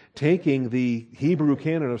comprehensively taking the Hebrew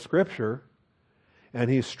canon of Scripture and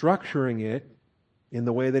he's structuring it in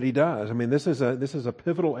the way that he does. I mean, this is a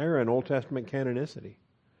pivotal era in Old Testament canonicity,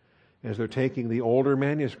 as they're taking the older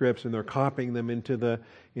manuscripts and they're copying them into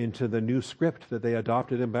the new script that they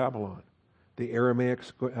adopted in Babylon, the Aramaic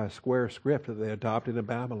square script that they adopted in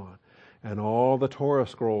Babylon. And all the Torah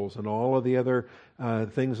scrolls and all of the other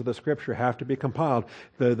things of the Scripture have to be compiled.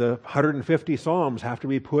 The 150 Psalms have to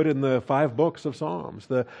be put in the 5 books of Psalms.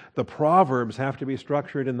 The Proverbs have to be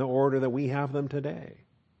structured in the order that we have them today.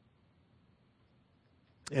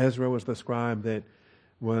 Ezra was the scribe that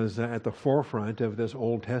was at the forefront of this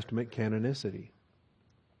Old Testament canonicity.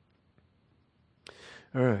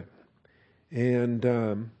 All right. And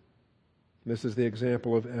this is the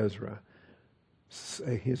example of Ezra.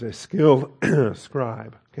 He's a skilled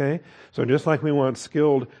scribe, okay? So just like we want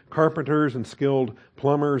skilled carpenters and skilled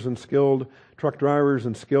plumbers and skilled truck drivers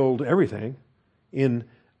and skilled everything in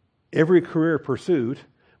every career pursuit,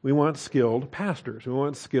 we want skilled pastors. We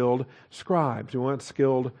want skilled scribes. We want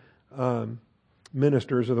skilled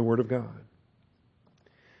ministers of the Word of God.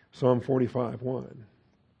 Psalm 45:1.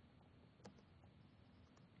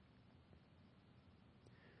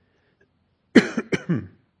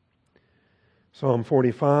 Psalm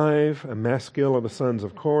 45, a maskil of the sons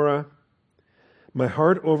of Korah. My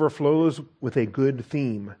heart overflows with a good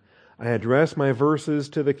theme. I address my verses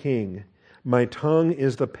to the king. My tongue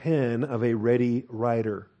is the pen of a ready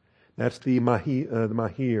writer. That's the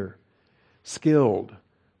Mahir. Skilled,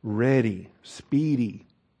 ready, speedy,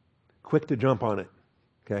 quick to jump on it.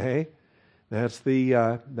 Okay? That's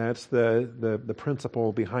the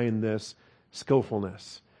principle behind this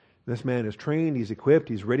skillfulness. This man is trained, he's equipped,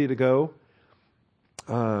 he's ready to go.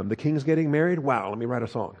 The king's getting married. Wow, let me write a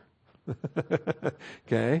song.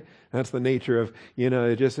 Okay, that's the nature of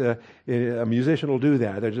just a musician will do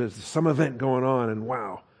that. There's just some event going on, and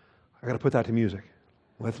wow, I got to put that to music.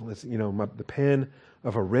 Let's the pen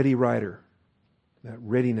of a ready writer, that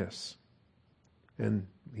readiness, and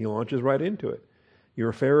he launches right into it.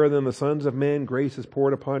 You're fairer than the sons of men. Grace is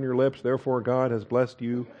poured upon your lips. Therefore, God has blessed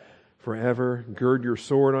you forever. Gird your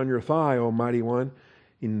sword on your thigh, O mighty one,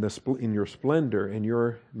 in your splendor and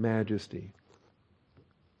your majesty.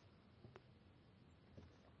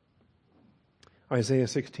 Isaiah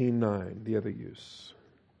 16:9, the other use.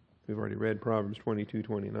 We've already read Proverbs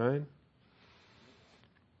 22:29.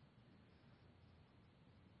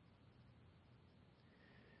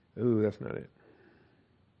 Ooh, that's not it.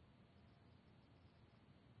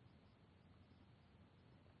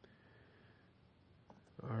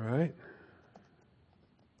 All right.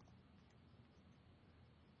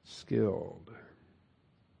 Skilled.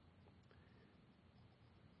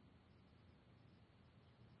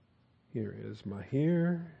 Here is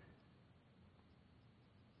mahir.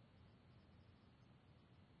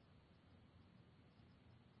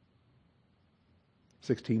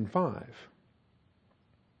 $16.5.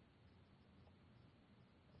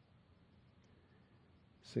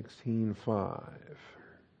 $16.5.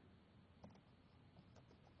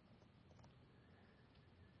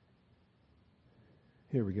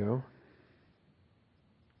 Here we go.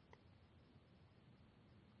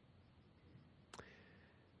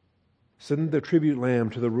 Send the tribute lamb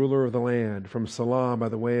to the ruler of the land, from Salah by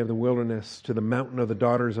the way of the wilderness to the mountain of the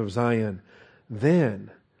daughters of Zion.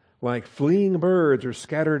 Then, like fleeing birds or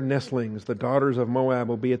scattered nestlings, the daughters of Moab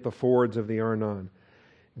will be at the fords of the Arnon.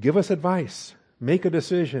 Give us advice. Make a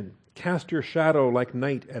decision. Cast your shadow like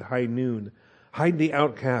night at high noon. Hide the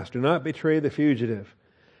outcast. Do not betray the fugitive.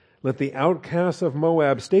 Let the outcasts of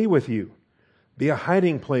Moab stay with you. Be a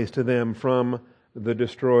hiding place to them from the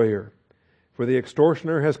destroyer. For the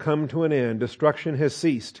extortioner has come to an end. Destruction has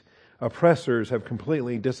ceased. Oppressors have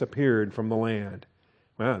completely disappeared from the land.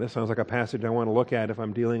 Wow, this sounds like a passage I want to look at if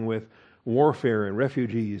I'm dealing with warfare and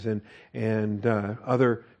refugees and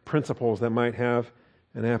other principles that might have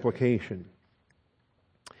an application.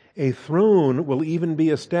 A throne will even be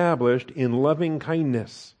established in loving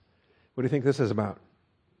kindness. What do you think this is about?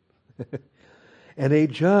 And a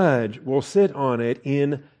judge will sit on it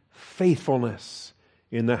in faithfulness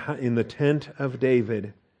in the tent of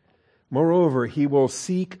David. Moreover, he will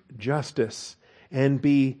seek justice and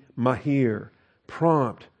be mahir,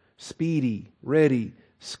 prompt, speedy, ready,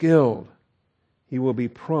 skilled. He will be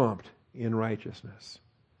prompt in righteousness.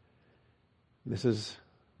 This is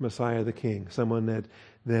Messiah the King, someone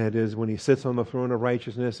that is, when he sits on the throne of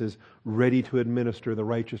righteousness, is ready to administer the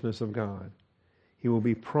righteousness of God. He will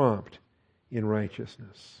be prompt in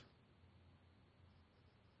righteousness.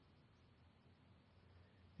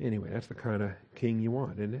 Anyway, that's the kind of king you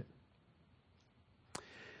want, isn't it?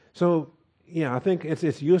 So, yeah, I think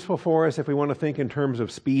it's useful for us if we want to think in terms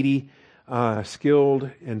of speedy, skilled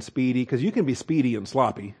and speedy, because you can be speedy and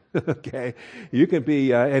sloppy, okay? You can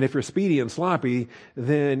be, and if you're speedy and sloppy,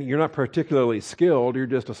 then you're not particularly skilled, you're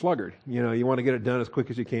just a sluggard. You know, you want to get it done as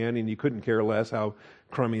quick as you can, and you couldn't care less how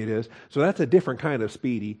crummy it is. So that's a different kind of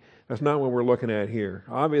speedy. That's not what we're looking at here.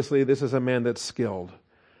 Obviously, this is a man that's skilled.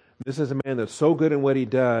 This is a man that's so good in what he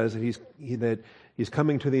does that he's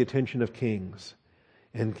coming to the attention of kings.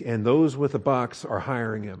 And those with the bucks are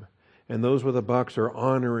hiring him. And those with the bucks are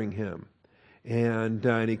honoring him. And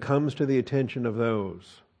he comes to the attention of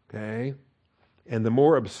those. Okay? And the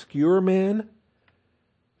more obscure man,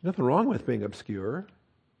 nothing wrong with being obscure.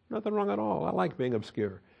 Nothing wrong at all. I like being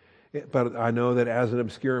obscure. But I know that as an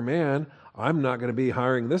obscure man, I'm not going to be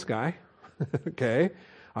hiring this guy. Okay?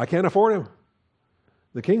 I can't afford him.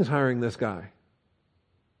 The king's hiring this guy.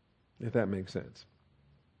 If that makes sense.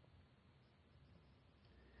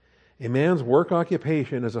 A man's work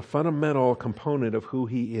occupation is a fundamental component of who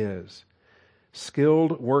he is.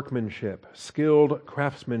 Skilled workmanship, skilled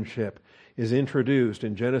craftsmanship is introduced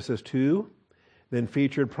in Genesis 2, then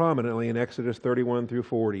featured prominently in Exodus 31 through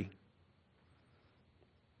 40.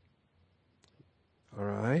 All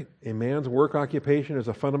right. A man's work occupation is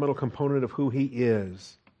a fundamental component of who he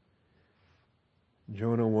is.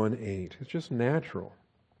 Jonah 1:8. It's just natural.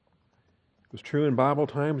 It was true in Bible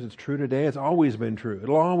times. It's true today. It's always been true.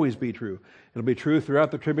 It'll always be true. It'll be true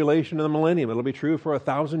throughout the tribulation of the millennium. It'll be true for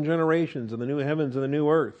 1,000 generations in the new heavens and the new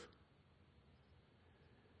earth.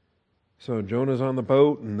 So Jonah's on the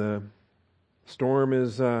boat, and the storm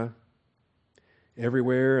is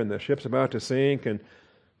everywhere, and the ship's about to sink, and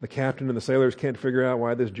the captain and the sailors can't figure out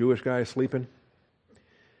why this Jewish guy is sleeping.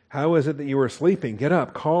 How is it that you are sleeping? Get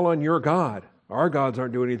up. Call on your God. Our gods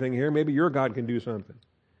aren't doing anything here. Maybe your God can do something.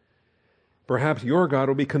 Perhaps your God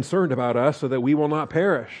will be concerned about us so that we will not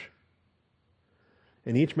perish.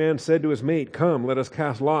 And each man said to his mate, "Come, let us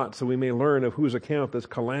cast lots so we may learn of whose account this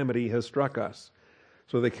calamity has struck us."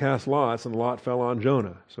 So they cast lots, and Lot fell on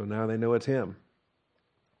Jonah. So now they know it's him.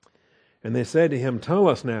 And they said to him, "Tell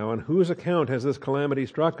us now, on whose account has this calamity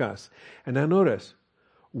struck us?" And now notice,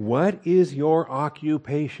 what is your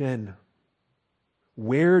occupation?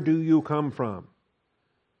 Where do you come from?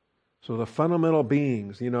 So the fundamental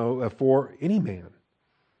beings, for any man.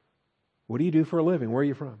 What do you do for a living? Where are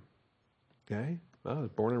you from? Okay. Well, I was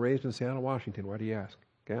born and raised in Seattle, Washington. Why do you ask?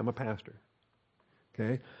 Okay, I'm a pastor.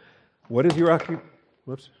 Okay. What is your occupation?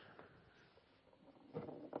 Whoops.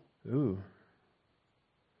 Ooh.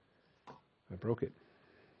 I broke it.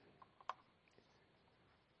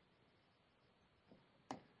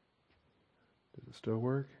 Does it still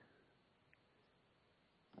work?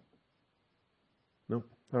 Nope.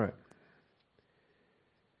 All right.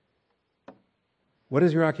 What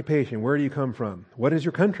is your occupation? Where do you come from? What is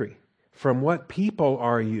your country? From what people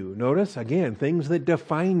are you? Notice, again, things that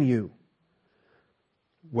define you.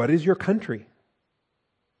 What is your country?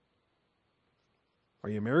 Are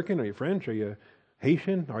you American? Are you French? Are you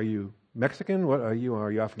Haitian? Are you Mexican? What are you?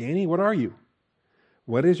 Are you Afghani? What are you?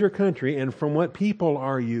 What is your country, and from what people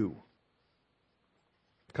are you?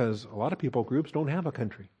 Because a lot of people groups don't have a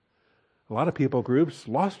country. A lot of people groups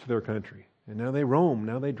lost their country, and now they roam,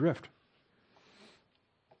 now they drift.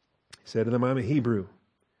 He said to them, I'm a Hebrew,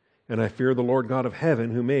 and I fear the Lord God of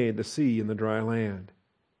heaven, who made the sea and the dry land.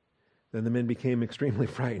 Then the men became extremely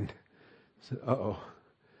frightened. Said, uh-oh,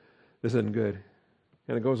 this isn't good.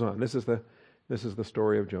 And it goes on. This is the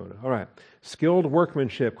story of Jonah. All right. Skilled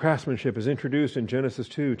workmanship, craftsmanship is introduced in Genesis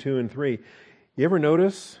 2 and 3. You ever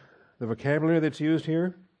notice the vocabulary that's used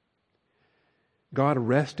here? God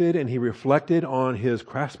rested and he reflected on his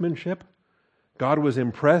craftsmanship. God was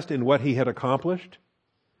impressed in what he had accomplished.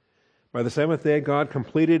 By the seventh day, God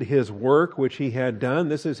completed his work which he had done.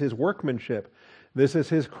 This is his workmanship. This is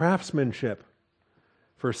his craftsmanship.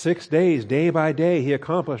 For 6 days, day by day, he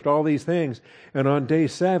accomplished all these things. And on day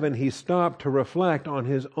 7, he stopped to reflect on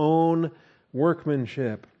his own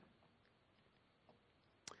workmanship.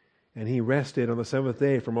 And he rested on the seventh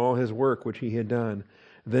day from all his work which he had done.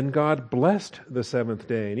 Then God blessed the seventh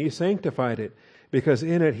day, and he sanctified it, because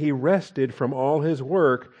in it he rested from all his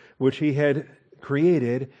work which he had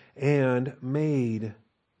created and made.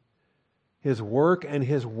 His work and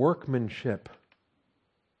his workmanship.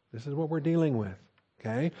 This is what we're dealing with.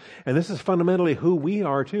 Okay? And this is fundamentally who we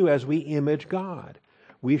are too as we image God.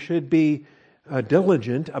 We should be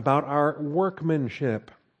diligent about our workmanship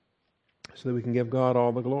so that we can give God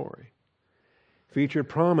all the glory. Featured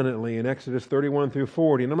prominently in Exodus 31 through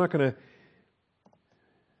 40. And I'm going to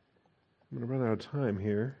run out of time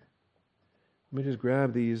here. Let me just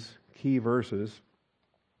grab these key verses.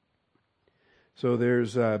 So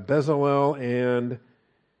there's Bezalel and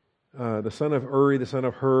the son of Uri, the son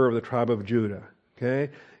of Hur of the tribe of Judah.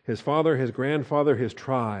 Okay? His father, his grandfather, his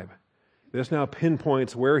tribe. This now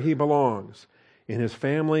pinpoints where he belongs. In his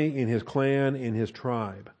family, in his clan, in his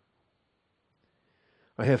tribe.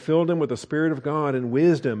 I have filled him with the Spirit of God and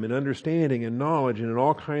wisdom and understanding and knowledge and in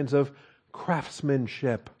all kinds of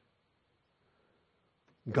craftsmanship.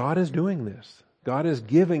 God is doing this. God is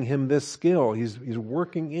giving him this skill. He's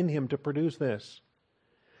working in him to produce this.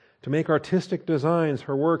 To make artistic designs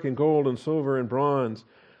for work in gold and silver and bronze,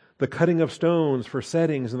 the cutting of stones for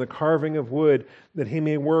settings and the carving of wood, that he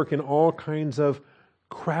may work in all kinds of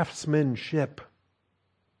craftsmanship.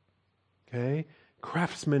 Okay?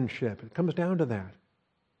 Craftsmanship. It comes down to that.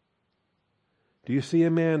 Do you see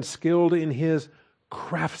a man skilled in his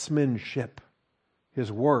craftsmanship?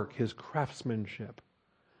 His work, his craftsmanship.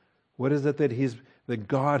 What is it that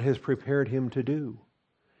God has prepared him to do?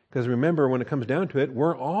 Because remember, when it comes down to it,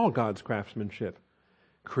 we're all God's craftsmanship.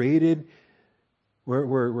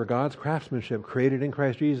 We're God's craftsmanship, created in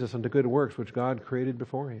Christ Jesus unto good works, which God created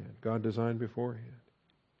beforehand. God designed beforehand.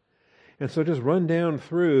 And so just run down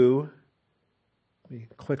through, let me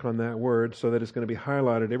click on that word so that it's going to be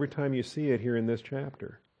highlighted every time you see it here in this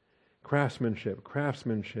chapter. Craftsmanship,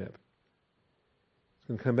 craftsmanship. It's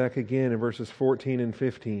going to come back again in verses 14 and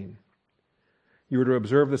 15. You are to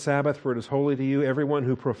observe the Sabbath, for it is holy to you. Everyone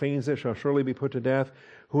who profanes it shall surely be put to death.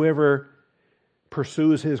 Whoever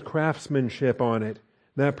pursues his craftsmanship on it,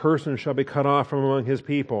 that person shall be cut off from among his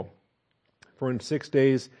people. For in 6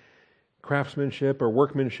 days craftsmanship or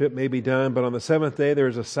workmanship may be done, but on the seventh day there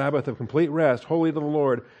is a Sabbath of complete rest, holy to the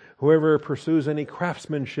Lord. Whoever pursues any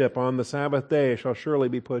craftsmanship on the Sabbath day shall surely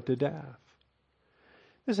be put to death.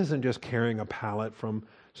 This isn't just carrying a pallet from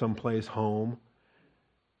someplace home.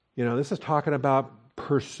 This is talking about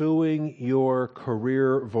pursuing your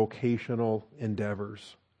career vocational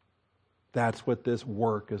endeavors. That's what this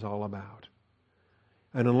work is all about.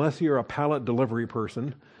 And unless you're a pallet delivery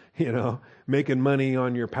person, making money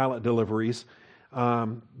on your pallet deliveries,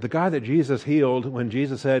 the guy that Jesus healed when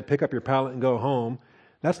Jesus said, pick up your pallet and go home,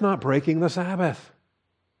 that's not breaking the Sabbath.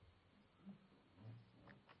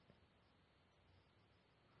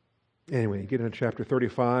 Anyway, you get into chapter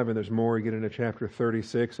 35 and there's more. You get into chapter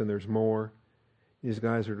 36 and there's more. These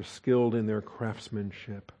guys are skilled in their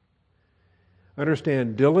craftsmanship.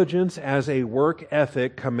 Understand, diligence as a work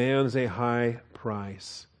ethic commands a high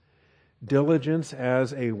price. Diligence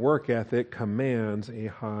as a work ethic commands a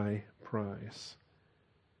high price.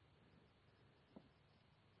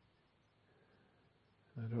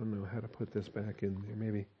 I don't know how to put this back in there.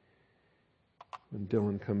 Maybe when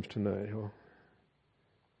Dylan comes tonight,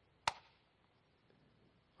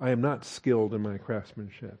 I am not skilled in my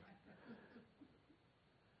craftsmanship.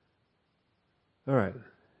 All right.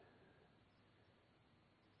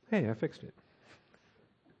 Hey, I fixed it.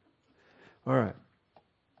 All right.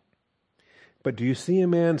 But do you see a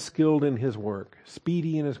man skilled in his work,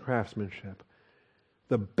 speedy in his craftsmanship?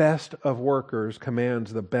 The best of workers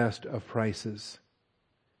commands the best of prices.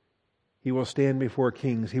 He will stand before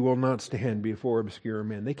kings. He will not stand before obscure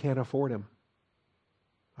men. They can't afford him.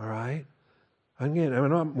 All right? Again,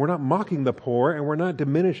 we're not mocking the poor, and we're not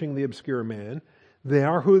diminishing the obscure men. They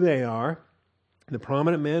are who they are. The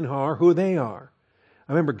prominent men are who they are.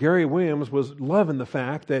 I remember Gary Williams was loving the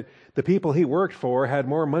fact that the people he worked for had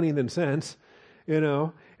more money than sense,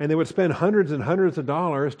 and they would spend hundreds and hundreds of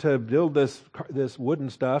dollars to build this wooden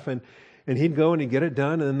stuff, and he'd go and he'd get it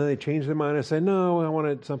done, and then they'd change their mind and say, no, I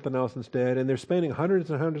wanted something else instead, and they're spending hundreds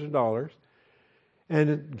and hundreds of dollars,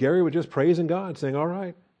 and Gary was just praising God, saying, all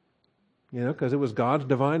right, because it was God's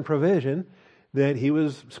divine provision that he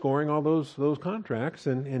was scoring all those contracts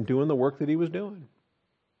and doing the work that he was doing.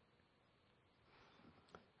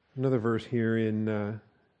 Another verse here in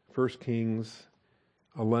 1 Kings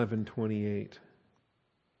 11:28.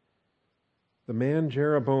 The man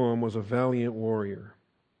Jeroboam was a valiant warrior.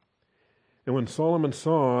 And when Solomon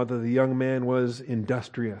saw that the young man was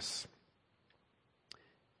industrious,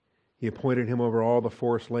 he appointed him over all the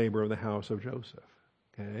forced labor of the house of Joseph.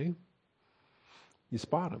 Okay? You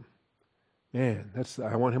spot him. Man,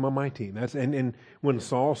 I want him on my team. And when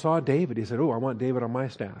Saul saw David, he said, I want David on my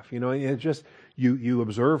staff. It's just, you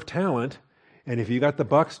observe talent, and if you got the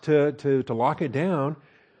bucks to lock it down,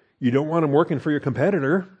 you don't want him working for your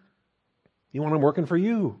competitor. You want him working for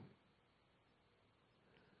you.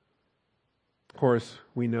 Of course,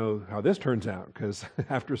 we know how this turns out, because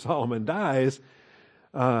after Solomon dies,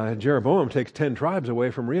 Jeroboam takes 10 tribes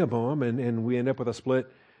away from Rehoboam, and we end up with a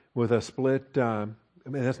split.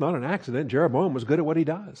 That's not an accident. Jeroboam was good at what he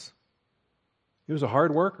does. He was a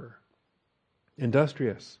hard worker,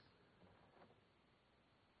 industrious.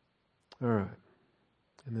 All right.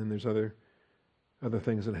 And then there's other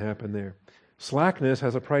things that happen there. Slackness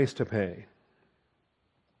has a price to pay.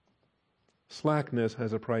 Slackness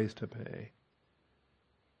has a price to pay.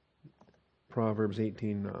 Proverbs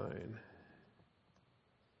 18:9.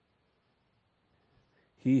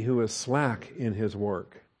 He who is slack in his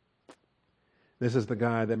work. This is the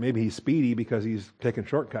guy that maybe he's speedy because he's taking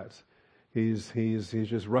shortcuts. He's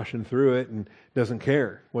just rushing through it and doesn't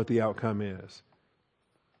care what the outcome is.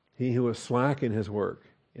 He who is slack in his work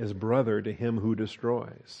is brother to him who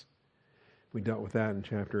destroys. We dealt with that in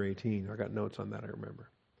chapter 18. I got notes on that, I remember.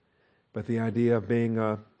 But the idea of being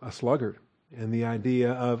a sluggard, and the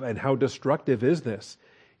idea of, and how destructive is this?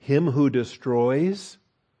 Him who destroys.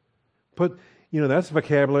 That's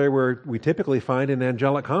vocabulary where we typically find in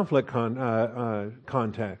angelic conflict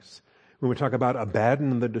contexts. When we talk about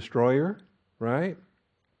Abaddon the destroyer, right?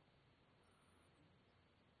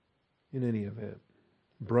 In any event,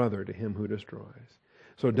 brother to him who destroys.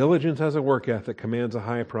 So diligence has a work ethic, commands a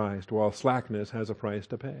high price, while slackness has a price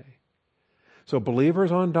to pay. So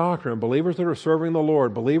believers on doctrine, believers that are serving the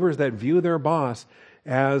Lord, believers that view their boss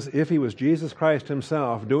as if he was Jesus Christ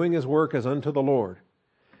himself, doing his work as unto the Lord,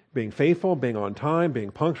 being faithful, being on time,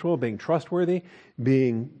 being punctual, being trustworthy,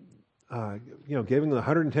 being, giving the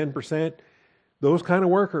 110%, those kind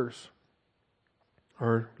of workers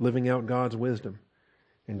are living out God's wisdom.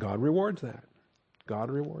 And God rewards that.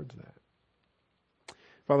 God rewards that.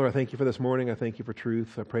 Father, I thank you for this morning. I thank you for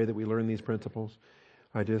truth. I pray that we learn these principles.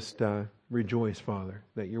 I just rejoice, Father,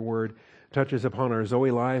 that your word touches upon our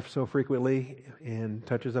Zoe life so frequently and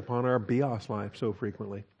touches upon our Bios life so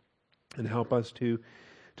frequently. And help us to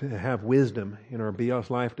have wisdom in our Bios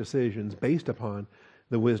life decisions based upon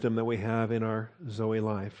the wisdom that we have in our Zoe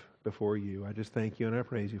life before you. I just thank you and I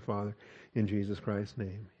praise you, Father, in Jesus Christ's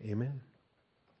name. Amen.